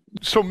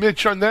 So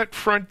Mitch, on that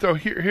front though,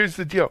 here's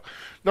the deal.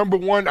 Number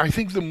one, I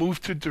think the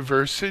move to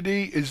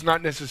diversity is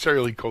not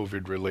necessarily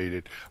COVID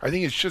related. I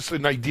think it's just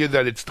an idea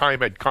that its time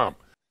had come.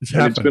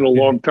 It's been a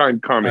long time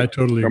coming. I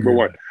totally Number agree.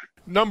 one.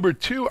 Number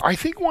two, I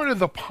think one of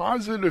the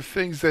positive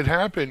things that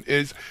happened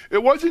is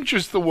it wasn't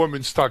just the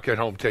woman stuck at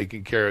home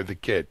taking care of the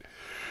kid.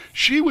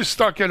 She was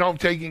stuck at home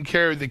taking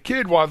care of the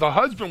kid while the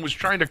husband was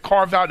trying to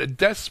carve out a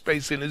desk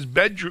space in his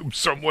bedroom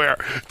somewhere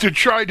to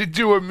try to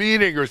do a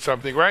meeting or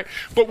something, right?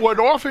 But what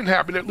often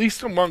happened, at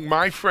least among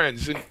my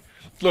friends, and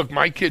look,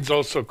 my kids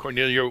also,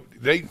 Cornelia,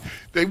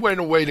 they went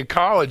away to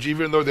college,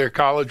 even though their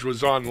college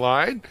was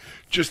online,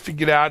 just to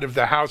get out of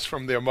the house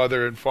from their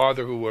mother and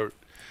father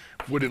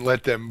wouldn't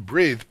let them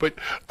breathe. But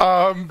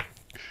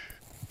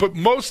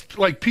most,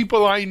 like,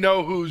 people I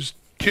know whose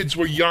kids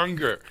were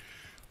younger,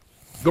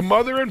 the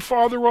mother and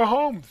father were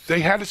home.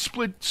 They had to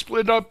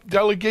split up,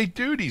 delegate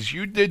duties.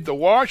 You did the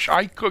wash,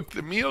 I cooked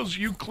the meals,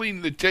 you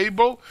cleaned the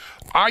table,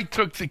 I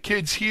took the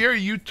kids here,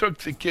 you took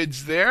the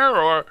kids there,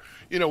 or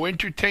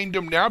entertained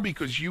them now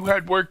because you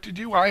had work to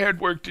do, I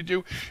had work to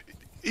do.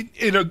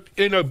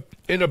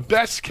 In a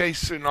best case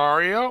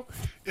scenario,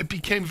 it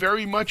became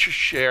very much a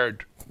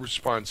shared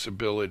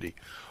responsibility.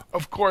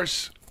 Of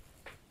course,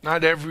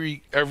 not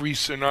every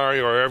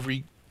scenario or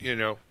every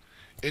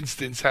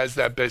instance has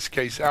that best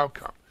case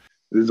outcome.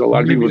 There's a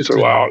lot of people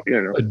throw out,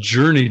 a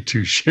journey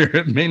to share.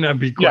 It may not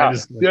be quite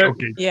as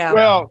okay. Yeah.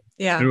 Well,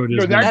 yeah.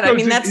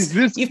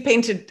 This, you've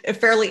painted a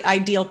fairly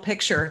ideal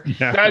picture.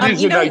 Yeah. That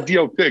is an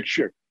ideal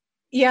picture.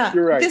 Yeah.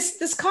 You're right.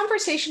 This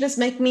conversation is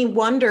making me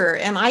wonder,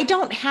 and I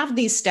don't have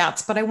these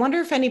stats, but I wonder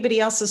if anybody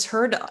else has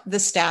heard the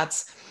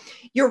stats.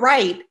 You're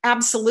right,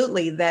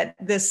 absolutely, that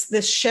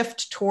this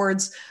shift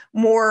towards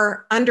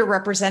more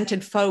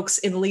underrepresented folks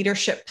in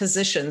leadership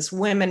positions,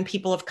 women,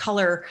 people of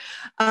color,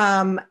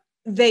 and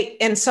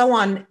so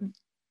on,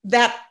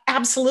 that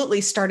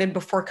absolutely started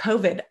before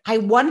COVID. I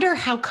wonder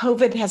how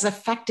COVID has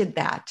affected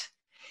that.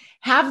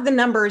 Have the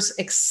numbers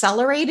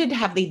accelerated?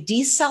 Have they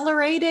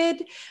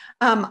decelerated?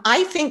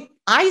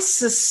 I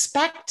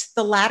suspect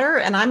the latter,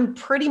 and I'm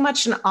pretty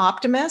much an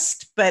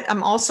optimist, but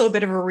I'm also a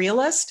bit of a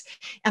realist.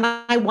 And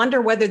I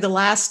wonder whether the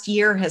last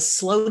year has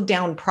slowed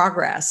down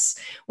progress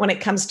when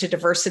it comes to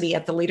diversity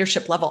at the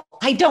leadership level.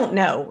 I don't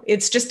know.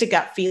 It's just a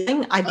gut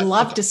feeling. I'd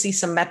love to see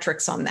some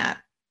metrics on that.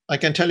 I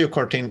can tell you,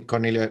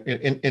 Cornelia,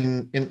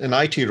 in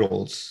IT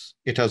roles,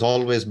 it has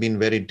always been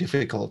very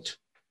difficult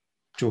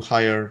to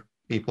hire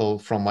people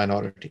from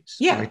minorities.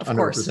 Yeah, right? Of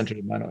course.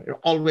 Underrepresented minority. It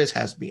always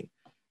has been.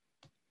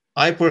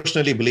 I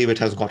personally believe it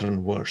has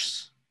gotten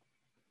worse.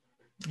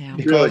 Yeah.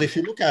 Because if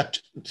you look at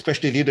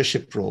especially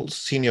leadership roles,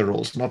 senior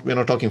roles, we're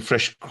not talking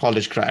fresh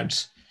college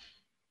grads,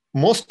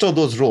 most of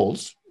those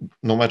roles,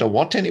 no matter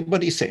what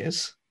anybody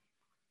says,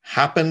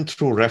 happen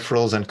through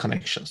referrals and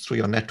connections, through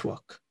your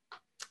network.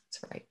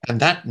 That's right. And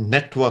that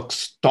network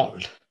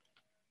stalled.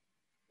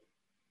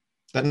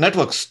 The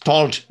network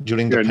stalled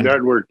during the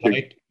pandemic,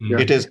 right? Yeah.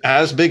 It is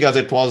as big as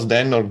it was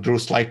then or grew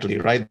slightly,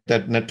 right?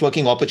 That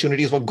networking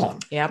opportunities were gone.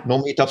 Yep.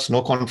 No meetups,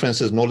 no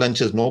conferences, no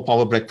lunches, no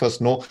power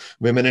breakfast, no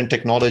women in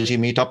technology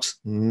meetups,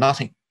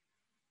 nothing.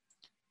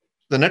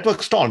 The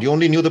network stalled. You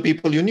only knew the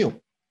people you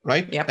knew,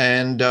 right? Yep.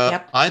 And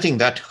I think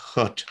that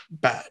hurt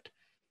bad.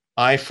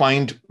 I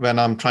find when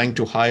I'm trying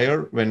to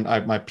hire,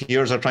 my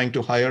peers are trying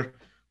to hire,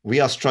 we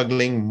are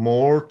struggling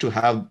more to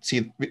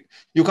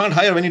you can't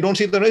hire when you don't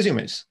see the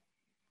resumes.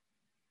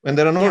 When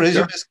there are no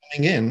resumes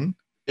coming in,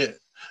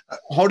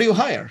 how do you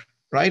hire,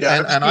 right?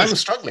 Yeah, and I'm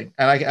struggling.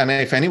 And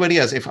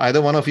if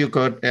either one of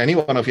you any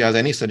one of you has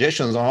any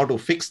suggestions on how to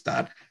fix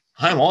that,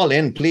 I'm all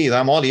in, please.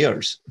 I'm all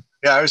ears.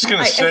 Yeah, I was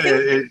going to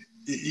say,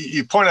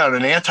 you point out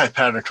an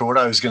anti-pattern to what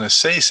I was going to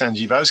say,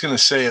 Sanjeev. I was going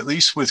to say, at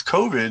least with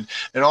COVID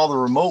and all the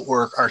remote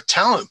work, our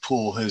talent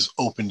pool has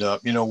opened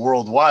up,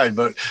 worldwide.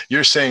 But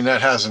you're saying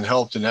that hasn't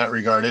helped in that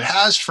regard. It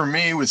has for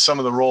me with some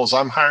of the roles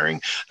I'm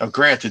hiring. Now,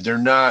 granted, they're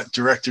not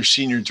director,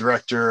 senior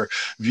director,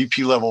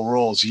 VP level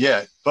roles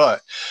yet.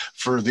 But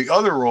for the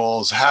other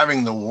roles,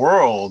 having the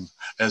world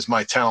as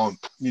my talent,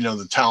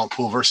 the talent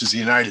pool versus the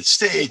United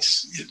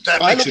States,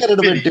 I look at it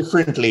a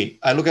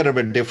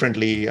bit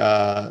differently.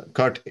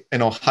 Kurt,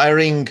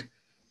 hiring,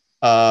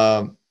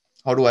 I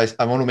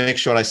want to make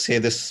sure I say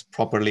this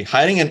properly.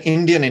 Hiring an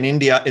Indian in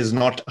India is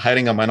not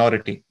hiring a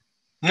minority.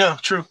 No,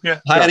 true. Yeah.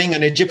 Hiring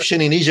an Egyptian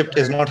in Egypt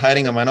is not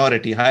hiring a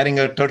minority. Hiring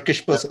a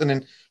Turkish person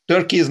in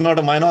Turkey is not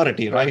a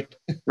minority, right?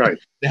 Right.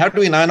 They have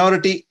to be a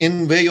minority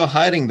in where you're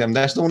hiring them.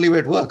 That's the only way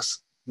it works.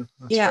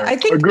 Yeah, I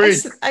think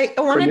I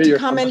wanted to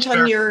comment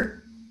on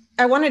your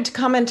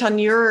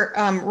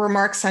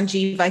remarks,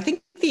 Sanjeev. I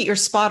think that you're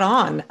spot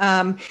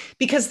on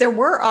because there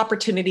were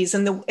opportunities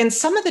and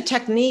some of the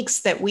techniques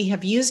that we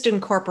have used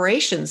in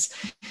corporations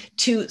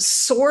to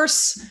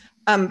source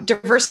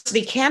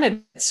diversity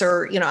candidates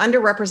or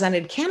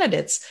underrepresented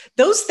candidates,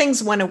 those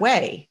things went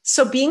away.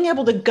 So being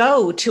able to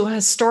go to a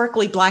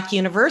historically Black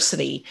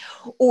university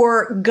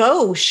or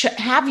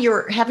have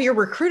your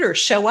recruiter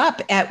show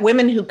up at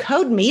Women Who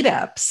Code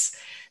meetups,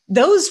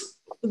 those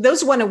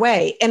went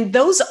away, and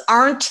those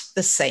aren't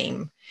the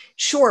same.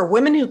 Sure,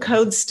 Women Who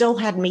Code still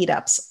had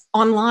meetups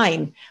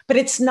online, but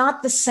it's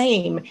not the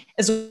same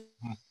as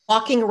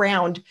walking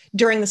around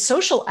during the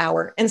social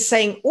hour and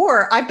saying,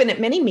 or I've been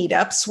at many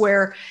meetups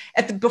where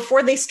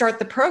before they start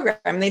the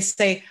program, they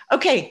say,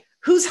 okay,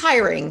 who's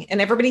hiring?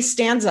 And everybody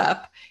stands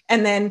up.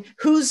 And then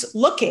who's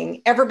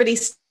looking? Everybody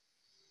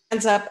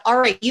stands up. All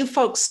right, you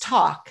folks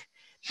talk.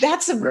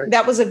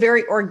 That was a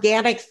very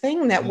organic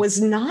thing that was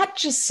not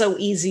just so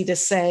easy to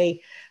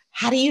say.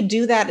 How do you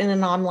do that in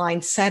an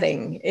online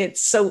setting?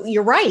 So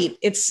you're right.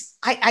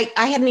 I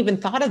hadn't even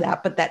thought of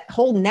that, but that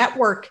whole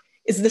network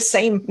is the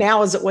same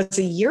now as it was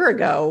a year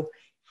ago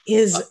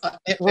is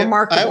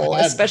remarkable,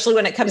 especially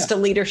when it comes to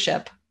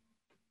leadership.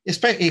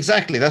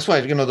 Exactly. That's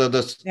why,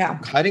 the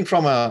hiring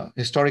from a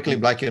historically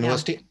Black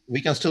university,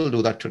 we can still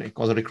do that today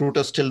because the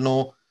recruiters still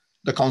know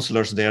the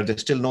counselors there. They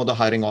still know the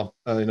hiring of,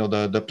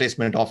 the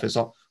placement office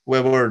or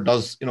whoever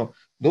does,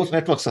 those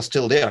networks are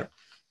still there.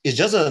 It's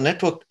just that the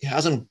network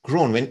hasn't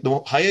grown. When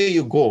the higher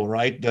you go,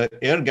 right, the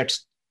air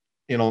gets,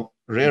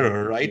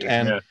 rarer, right?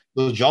 And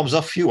those jobs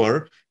are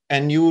fewer.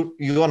 And you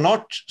are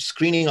not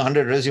screening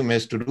 100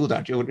 resumes to do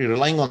that. You're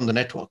relying on the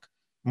network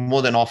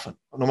more than often,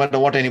 no matter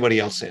what anybody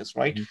else says,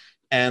 right? Mm-hmm.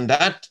 And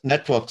that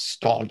network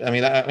stalled. Who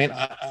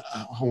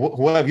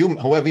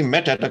have we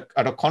met at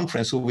a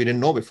conference who we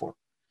didn't know before?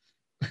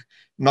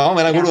 Now,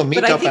 when I go to a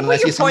meetup and I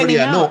see somebody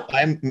I know,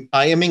 I'm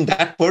IMing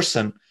that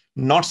person,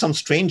 not some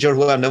stranger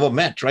who I've never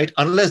met, right?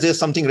 Unless there's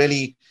something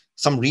really,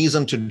 some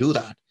reason to do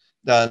that.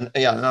 No.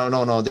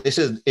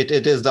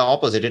 It is the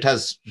opposite. It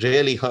has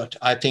really hurt.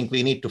 I think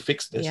we need to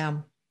fix this. Yeah.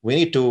 We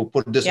need to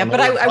put this. Yeah,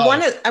 but I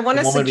want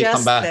to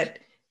suggest that.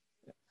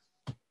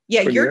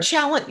 Yeah, you're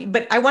challenge,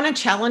 but I want to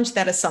challenge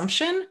that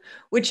assumption,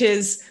 which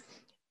is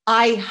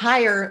I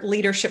hire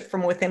leadership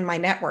from within my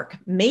network.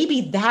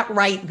 Maybe that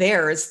right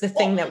there is the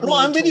thing that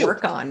we need to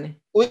work on.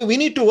 We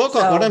need to work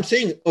on what I'm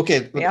saying.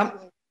 Okay. Yeah.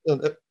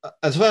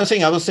 That's what I'm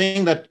saying. I was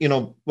saying that,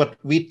 what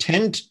we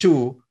tend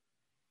to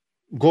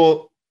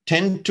grow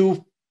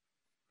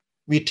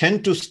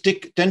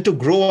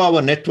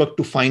our network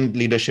to find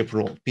leadership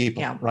role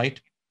people,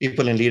 right?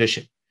 People in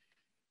leadership.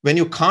 When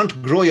you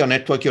can't grow your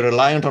network, you're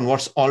reliant on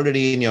what's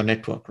already in your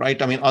network,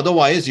 right?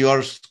 Otherwise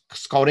you're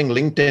scouring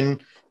LinkedIn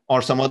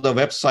or some other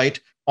website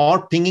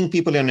or pinging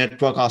people in your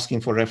network asking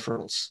for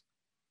referrals.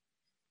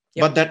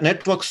 Yep. But that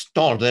network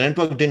stalled. The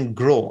network didn't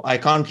grow. I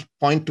can't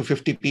point to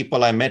 50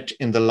 people I met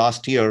in the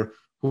last year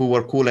who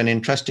were cool and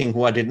interesting,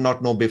 who I did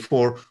not know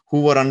before,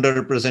 who were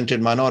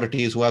underrepresented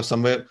minorities, who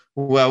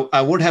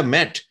I would have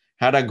met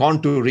had I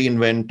gone to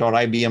reInvent or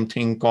IBM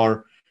Think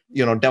or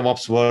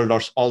DevOps World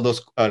or all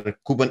those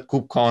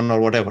KubeCon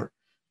or whatever.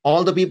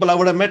 All the people I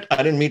would have met,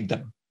 I didn't meet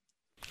them.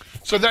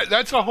 So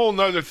that's a whole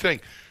nother thing.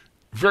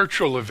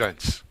 Virtual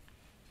events,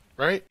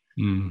 right?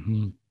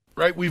 Mm-hmm.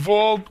 Right. We've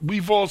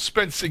all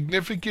spent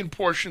significant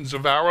portions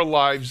of our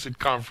lives at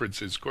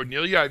conferences.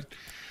 Cornelia,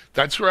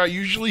 that's where I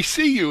usually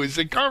see you, is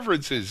at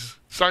conferences.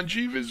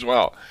 Sanjeev as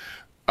well.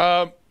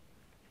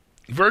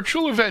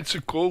 Virtual events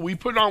are cool. We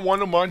put on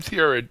one a month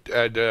here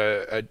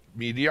at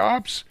Media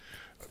Ops.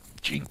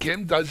 Gene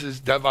Kim does his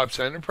DevOps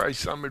Enterprise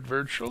Summit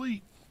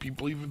virtually.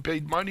 People even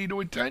paid money to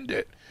attend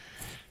it.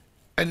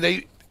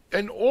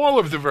 And all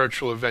of the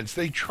virtual events,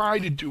 they try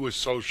to do a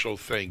social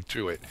thing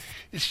to it.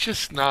 It's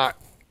just not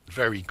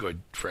very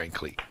good,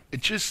 frankly.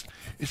 It's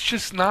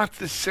just not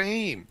the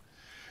same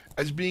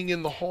as being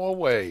in the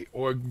hallway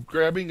or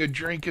grabbing a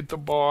drink at the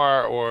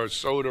bar or a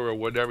soda or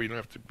whatever. You don't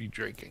have to be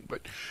drinking,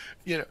 but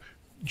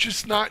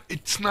it's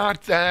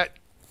not that.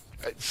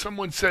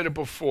 Someone said it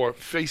before,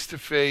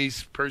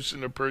 face-to-face,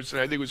 person-to-person.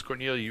 I think it was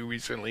Cornelia, you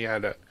recently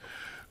had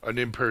an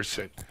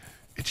in-person.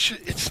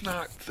 It's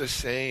not the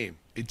same.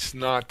 It's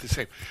not the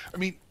same.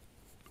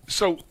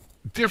 So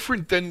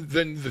different than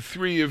the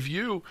three of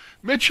you,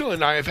 Mitchell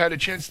and I have had a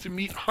chance to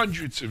meet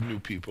hundreds of new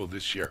people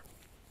this year.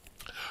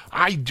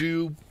 I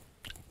do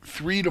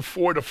 3 to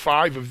 4 to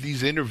 5 of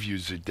these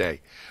interviews a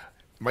day.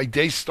 My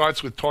day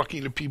starts with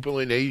talking to people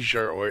in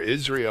Asia or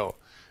Israel,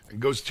 and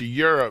goes to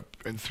Europe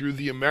and through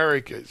the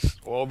Americas,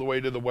 all the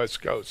way to the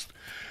West Coast.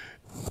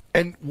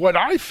 And what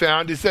I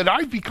found is that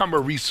I've become a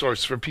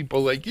resource for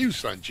people like you,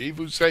 Sanjeev,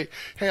 who say,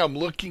 hey, I'm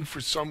looking for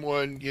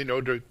someone,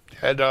 to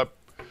head up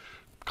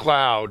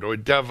cloud or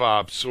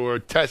DevOps or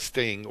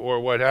testing or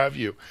what have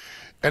you.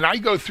 And I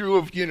go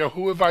through,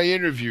 who have I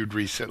interviewed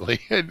recently?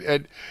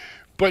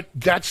 But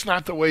that's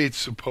not the way it's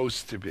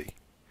supposed to be.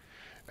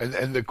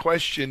 And the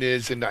question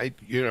is, and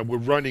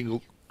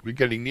we're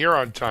getting near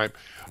on time.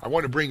 I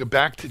want to bring it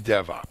back to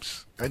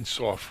DevOps and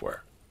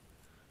software,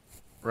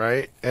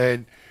 right?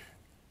 And,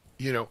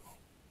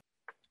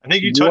 I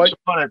think you touched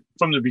upon it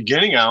from the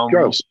beginning, Alan,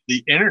 was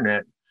the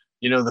internet.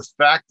 The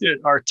fact that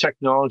our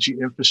technology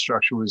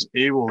infrastructure was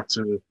able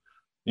to,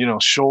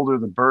 shoulder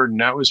the burden,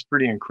 that was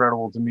pretty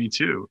incredible to me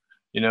too.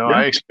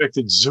 I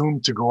expected Zoom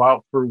to go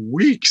out for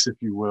weeks, if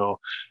you will.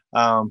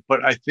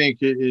 But I think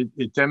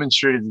it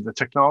demonstrated that the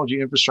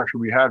technology infrastructure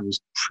we had was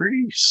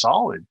pretty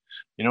solid.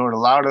 It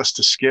allowed us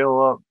to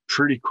scale up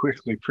pretty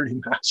quickly, pretty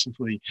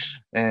massively.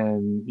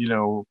 And,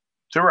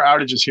 there were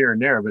outages here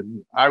and there, but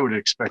I would have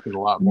expected a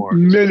lot more.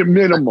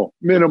 Minimal.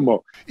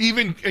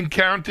 Even in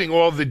counting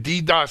all the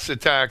DDoS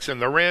attacks and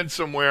the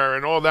ransomware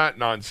and all that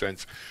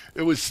nonsense,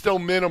 it was still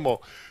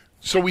minimal.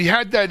 So we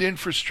had that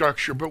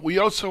infrastructure, but we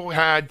also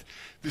had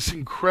this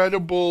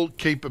incredible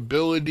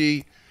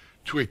capability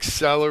to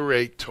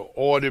accelerate, to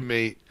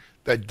automate,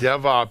 that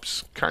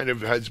DevOps kind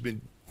of has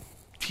been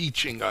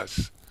teaching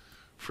us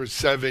for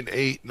 7,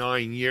 8,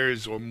 9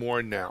 years or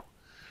more now,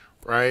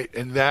 right?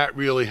 And that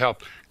really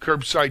helped.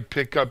 Curbside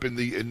pickup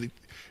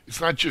it's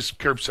not just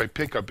curbside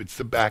pickup, it's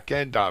the back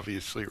end,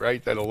 obviously,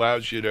 right? That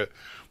allows you to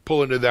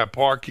pull into that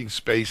parking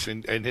space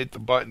and hit the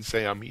button,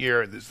 say I'm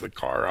here, and this is the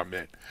car I'm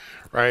in,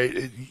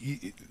 right?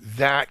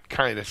 That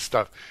kind of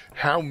stuff.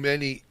 How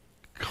many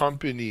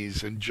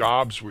companies and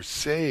jobs were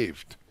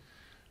saved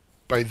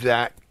by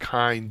that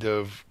kind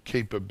of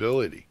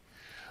capability?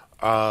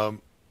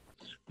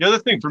 The other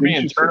thing for me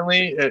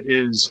internally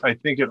is I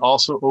think it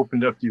also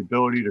opened up the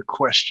ability to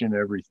question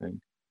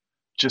everything.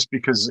 Just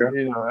because,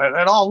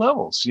 at all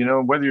levels,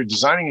 whether you're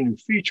designing a new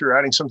feature,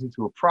 adding something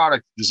to a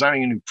product,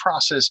 designing a new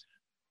process,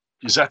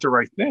 is that the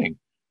right thing?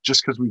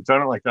 Just because we've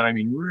done it like that, I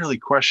mean, really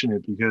question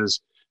it,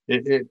 because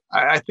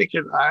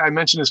I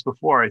mentioned this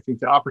before. I think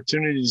the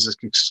opportunities that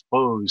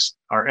exposed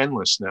are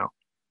endless now.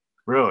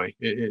 Really,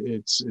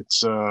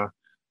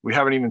 we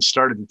haven't even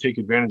started to take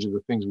advantage of the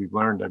things we've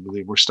learned. I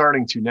believe we're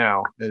starting to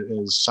now,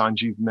 as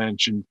Sanjeev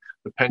mentioned,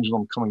 the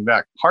pendulum coming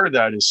back. Part of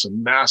that is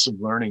some massive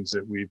learnings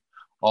that we've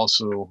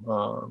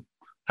also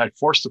had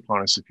forced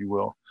upon us, if you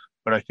will.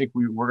 But I think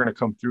we're going to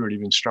come through it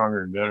even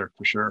stronger and better,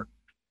 for sure.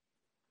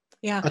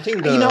 Yeah, I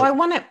think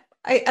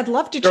I'd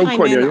love to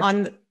chime in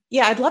on.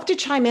 Yeah, I'd love to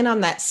chime in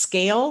on that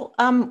scale.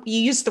 You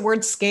used the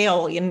word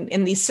scale.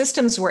 In these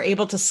systems, we're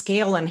able to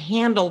scale and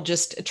handle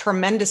just a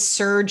tremendous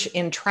surge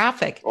in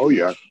traffic. Oh,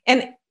 yeah.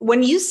 And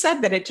when you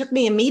said that, it took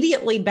me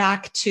immediately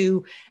back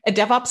to a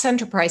DevOps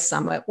Enterprise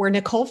Summit where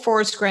Nicole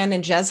Forsgren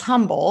and Jez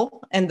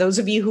Humble, and those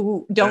of you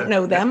who don't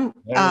know them,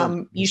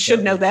 you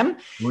should know them.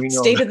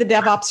 State of the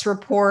DevOps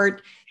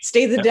Report,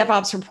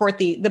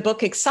 the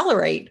book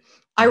Accelerate.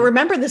 I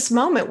remember this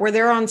moment where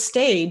they're on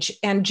stage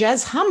and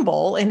Jez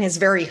Humble, in his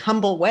very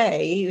humble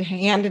way,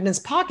 hand in his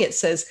pocket,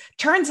 says,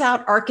 "Turns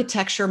out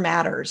architecture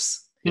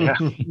matters." Yeah.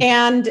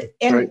 And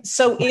Right.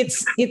 So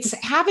it's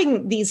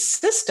having these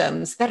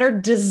systems that are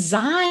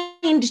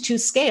designed to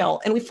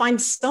scale. And we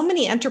find so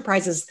many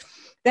enterprises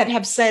that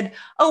have said,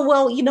 "Oh,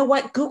 well, you know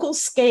what? Google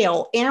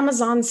scale,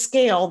 Amazon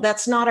scale,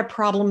 that's not a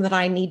problem that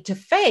I need to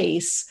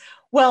face."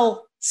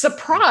 Well,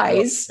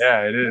 surprise.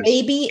 Yeah, it is.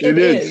 Maybe it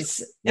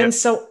is. And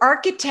so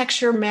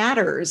architecture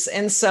matters.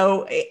 And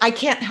so I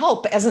can't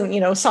help, as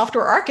a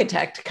software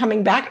architect,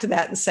 coming back to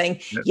that and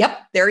saying,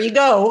 yep, there you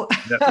go.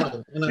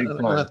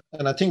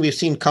 And I think we've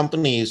seen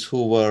companies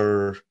who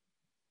were,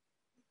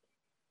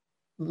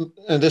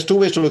 and there's two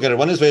ways to look at it.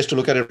 One is ways to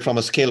look at it from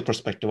a scale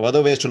perspective.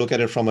 Other ways to look at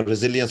it from a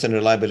resilience and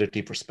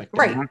reliability perspective.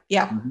 Right.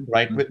 Yeah.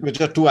 Right.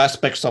 Which are two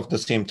aspects of the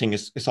same thing.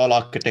 It's all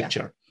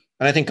architecture. Yeah.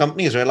 And I think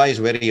companies realize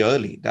very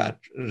early that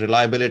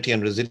reliability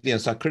and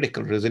resilience are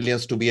critical.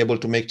 Resilience to be able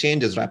to make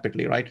changes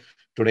rapidly, right?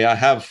 Today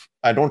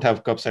I don't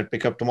have curbside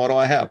pickup. Tomorrow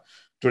I have.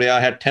 Today I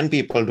had 10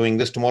 people doing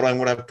this. Tomorrow I'm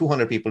going to have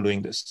 200 people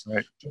doing this.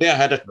 Right. Today I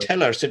had a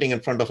teller sitting in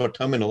front of a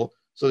terminal.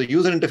 So the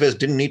user interface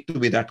didn't need to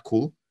be that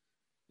cool.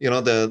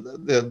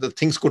 The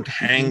things could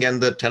hang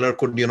and the teller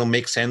could,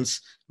 make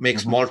sense, make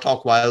small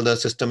talk while the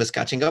system is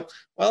catching up.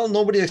 Well,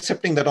 nobody's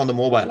accepting that on the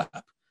mobile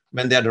app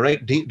when they're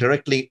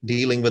directly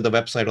dealing with the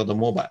website or the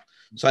mobile.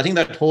 So I think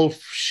that whole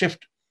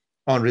shift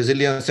on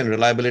resilience and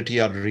reliability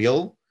are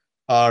real,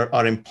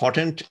 are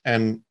important.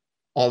 And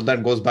all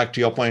that goes back to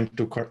your point,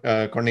 to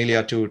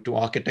Cornelia, to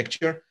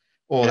architecture.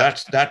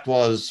 That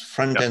was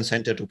front and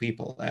center to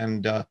people.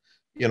 And, I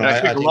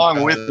think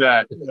along with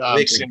that,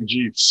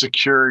 Sanjeev,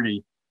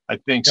 security. I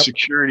think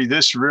security,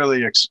 this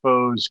really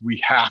exposed,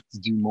 we have to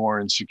do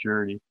more in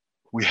security.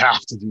 We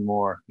have to do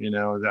more, We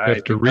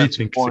have to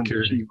rethink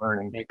security.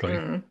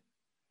 Learning.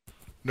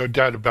 No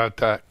doubt about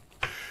that.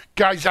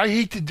 Guys, I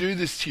hate to do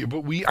this to you,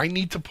 but I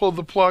need to pull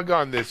the plug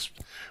on this.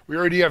 We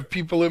already have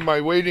people in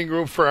my waiting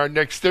room for our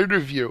next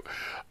interview.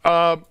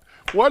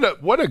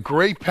 What a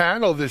great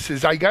panel this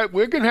is. We're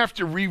going to have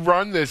to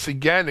rerun this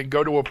again and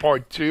go to a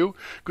part 2,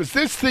 because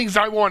there's things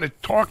I want to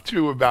talk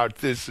to about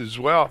this as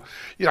well.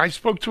 I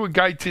spoke to a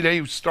guy today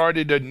who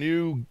started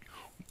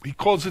he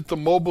calls it the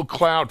mobile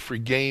cloud for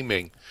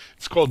gaming.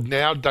 It's called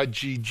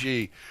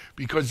now.gg,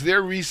 because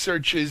their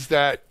research is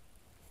that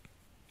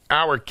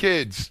our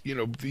kids,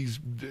 these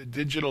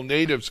digital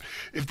natives,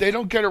 if they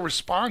don't get a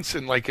response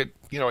in like a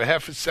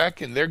half a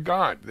second, they're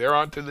gone. They're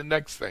on to the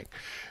next thing.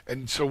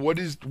 And so what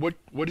does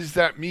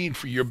that mean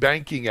for your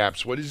banking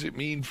apps? What does it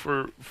mean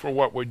for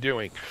what we're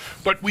doing?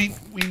 But we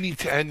need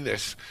to end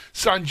this.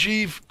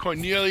 Sanjeev,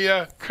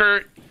 Cornelia,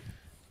 Kurt,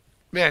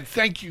 man,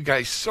 thank you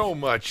guys so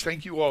much.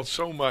 Thank you all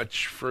so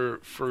much for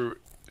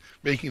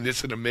making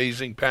this an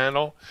amazing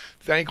panel.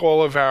 Thank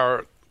all of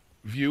our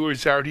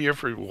viewers out here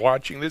for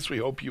watching this. We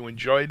hope you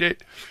enjoyed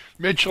it.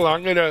 Mitchell,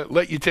 I'm going to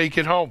let you take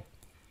it home.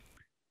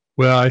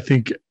 Well, I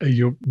think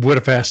what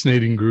a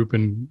fascinating group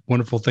and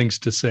wonderful things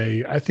to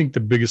say. I think the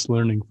biggest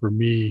learning for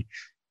me,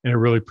 and I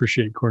really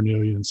appreciate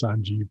Cornelia and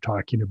Sanjeev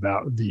talking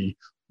about the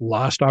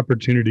lost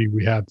opportunity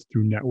we have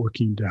through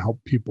networking to help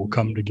people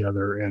come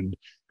together and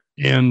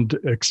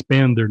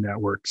expand their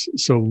networks.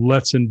 So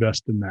let's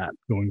invest in that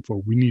going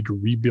forward. We need to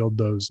rebuild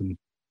those and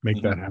make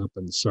that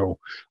happen. So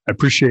I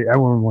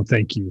want to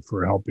thank you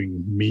for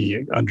helping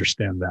me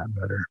understand that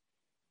better.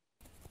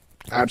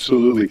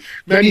 Absolutely.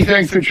 Many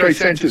thanks to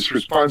Tricentis for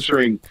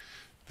sponsoring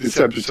this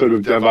episode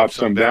of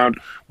DevOps Unbound.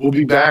 We'll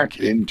be back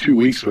in 2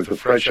 weeks with a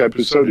fresh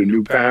episode, a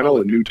new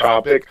panel, a new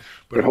topic,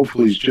 but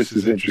hopefully it's just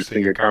as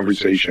interesting a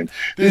conversation.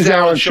 This is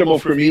Alan Schimmel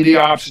from Media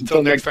Ops.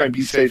 Until next time,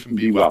 be safe and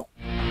be well.